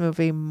heist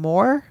movie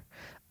more.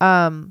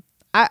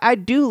 I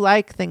do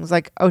like things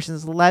like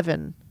Ocean's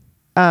 11,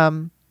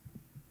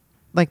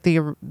 like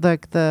the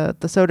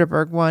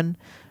Soderbergh one.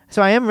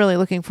 So I am really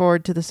looking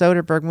forward to the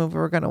Soderbergh movie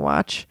we're going to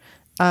watch.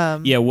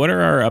 Yeah, what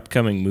are our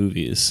upcoming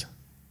movies?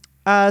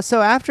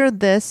 So after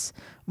this,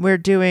 we're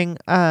doing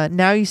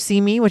Now You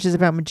See Me, which is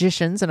about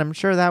magicians, and I'm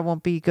sure that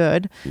won't be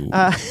good.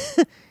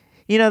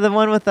 The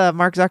one with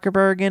Mark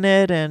Zuckerberg in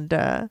it, and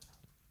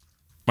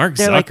Mark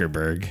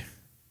Zuckerberg,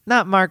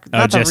 not Mark. Oh,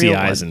 not the Jesse real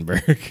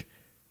Eisenberg. One.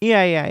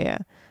 Yeah.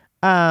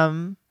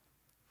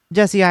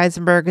 Jesse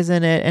Eisenberg is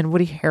in it, and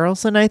Woody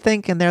Harrelson, I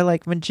think, and they're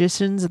like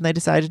magicians, and they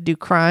decide to do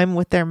crime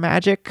with their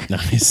magic.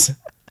 Nice.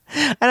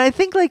 And I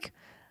think like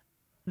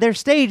they're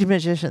stage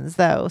magicians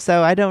though,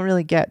 so I don't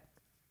really get.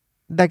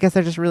 I guess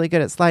they're just really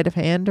good at sleight of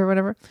hand or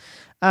whatever.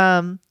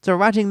 So we're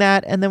watching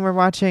that, and then we're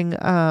watching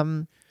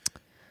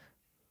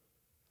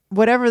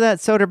whatever that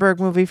Soderbergh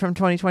movie from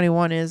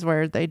 2021 is,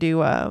 where they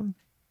do a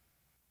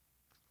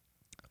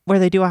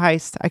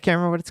heist. I can't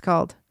remember what it's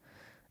called.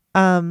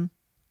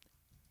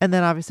 And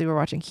then obviously we're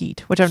watching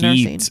Heat, which I've never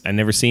seen. I've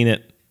never seen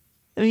it.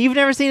 You've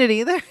never seen it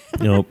either?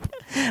 Nope.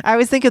 I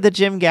always think of the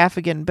Jim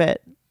Gaffigan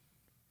bit.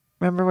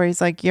 Remember where he's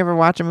like, you ever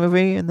watch a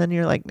movie and then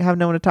you're like, have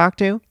no one to talk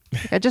to?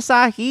 Like, I just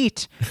saw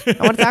Heat. I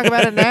want to talk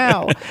about it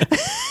now.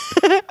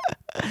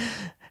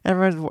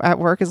 Everyone at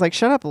work is like,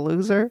 shut up,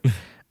 loser.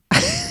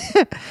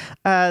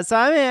 So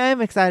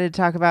I'm excited to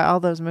talk about all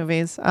those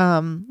movies.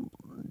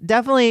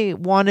 Definitely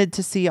wanted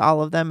to see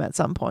all of them at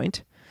some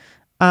point.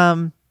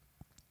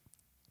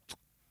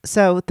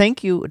 So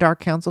thank you, Dark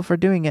Council, for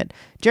doing it.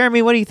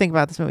 Jeremy, what do you think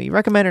about this movie? You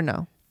recommend or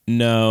no?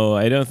 No,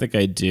 I don't think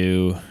I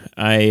do.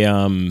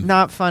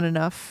 Not fun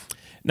enough.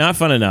 Not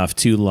fun enough.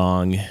 Too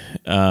long.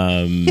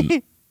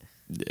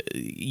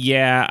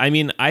 Yeah, I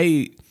mean,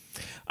 I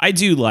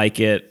do like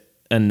it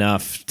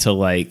enough to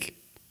like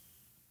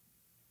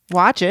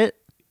watch it.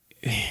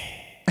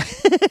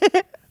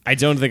 I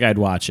don't think I'd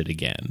watch it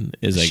again.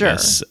 I Sure.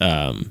 guess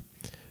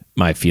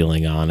my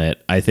feeling on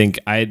it. I think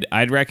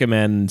I'd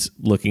recommend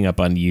looking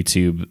up on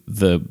YouTube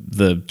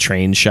the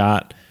train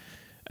shot.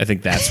 I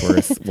think that's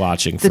worth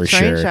watching for sure.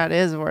 The train shot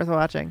is worth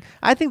watching.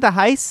 I think the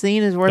heist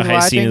scene is worth watching. The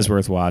heist scene is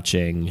worth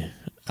watching.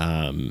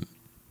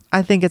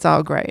 I think it's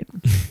all great.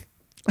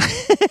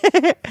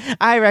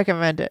 I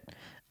recommend it.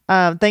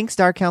 Thanks,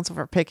 Dark Council,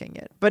 for picking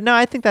it. But no,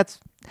 I think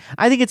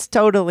it's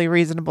totally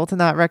reasonable to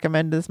not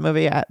recommend this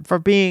movie for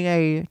being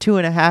a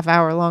 2.5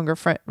 hour longer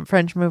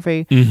French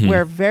movie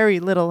where very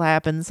little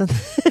happens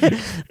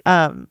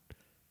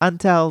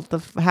until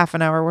the half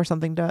an hour where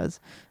something does.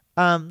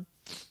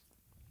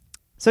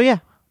 So yeah.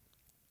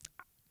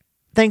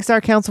 Thanks,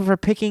 Dark Council, for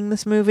picking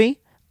this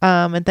movie.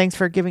 And thanks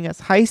for giving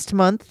us Heist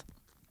Month.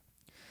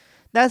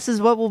 This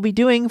is what we'll be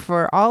doing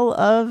for all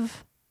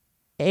of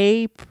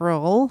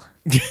April.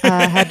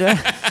 Had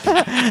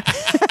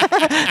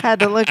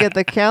to look at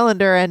the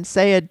calendar and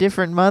say a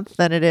different month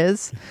than it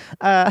is.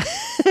 But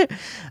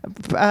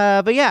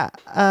yeah,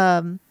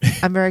 I'm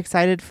very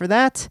excited for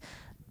that.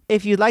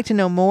 If you'd like to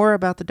know more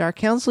about the Dark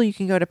Council, you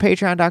can go to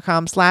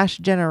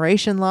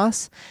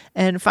patreon.com/generationloss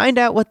and find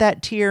out what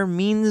that tier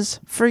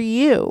means for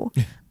you.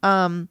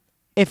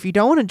 If you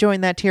don't want to join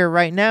that tier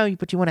right now,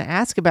 but you want to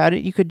ask about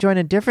it, you could join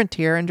a different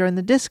tier and join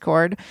the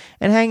Discord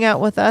and hang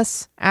out with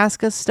us,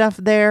 ask us stuff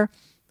there,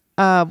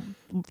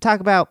 talk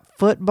about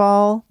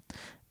football,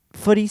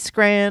 footy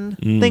scran,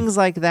 things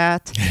like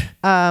that.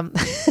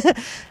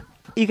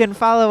 You can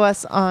follow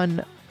us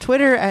on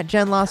Twitter at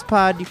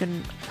GenLostPod. You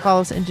can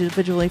follow us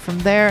individually from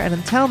there. And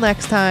until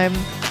next time,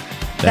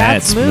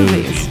 that's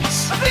movies.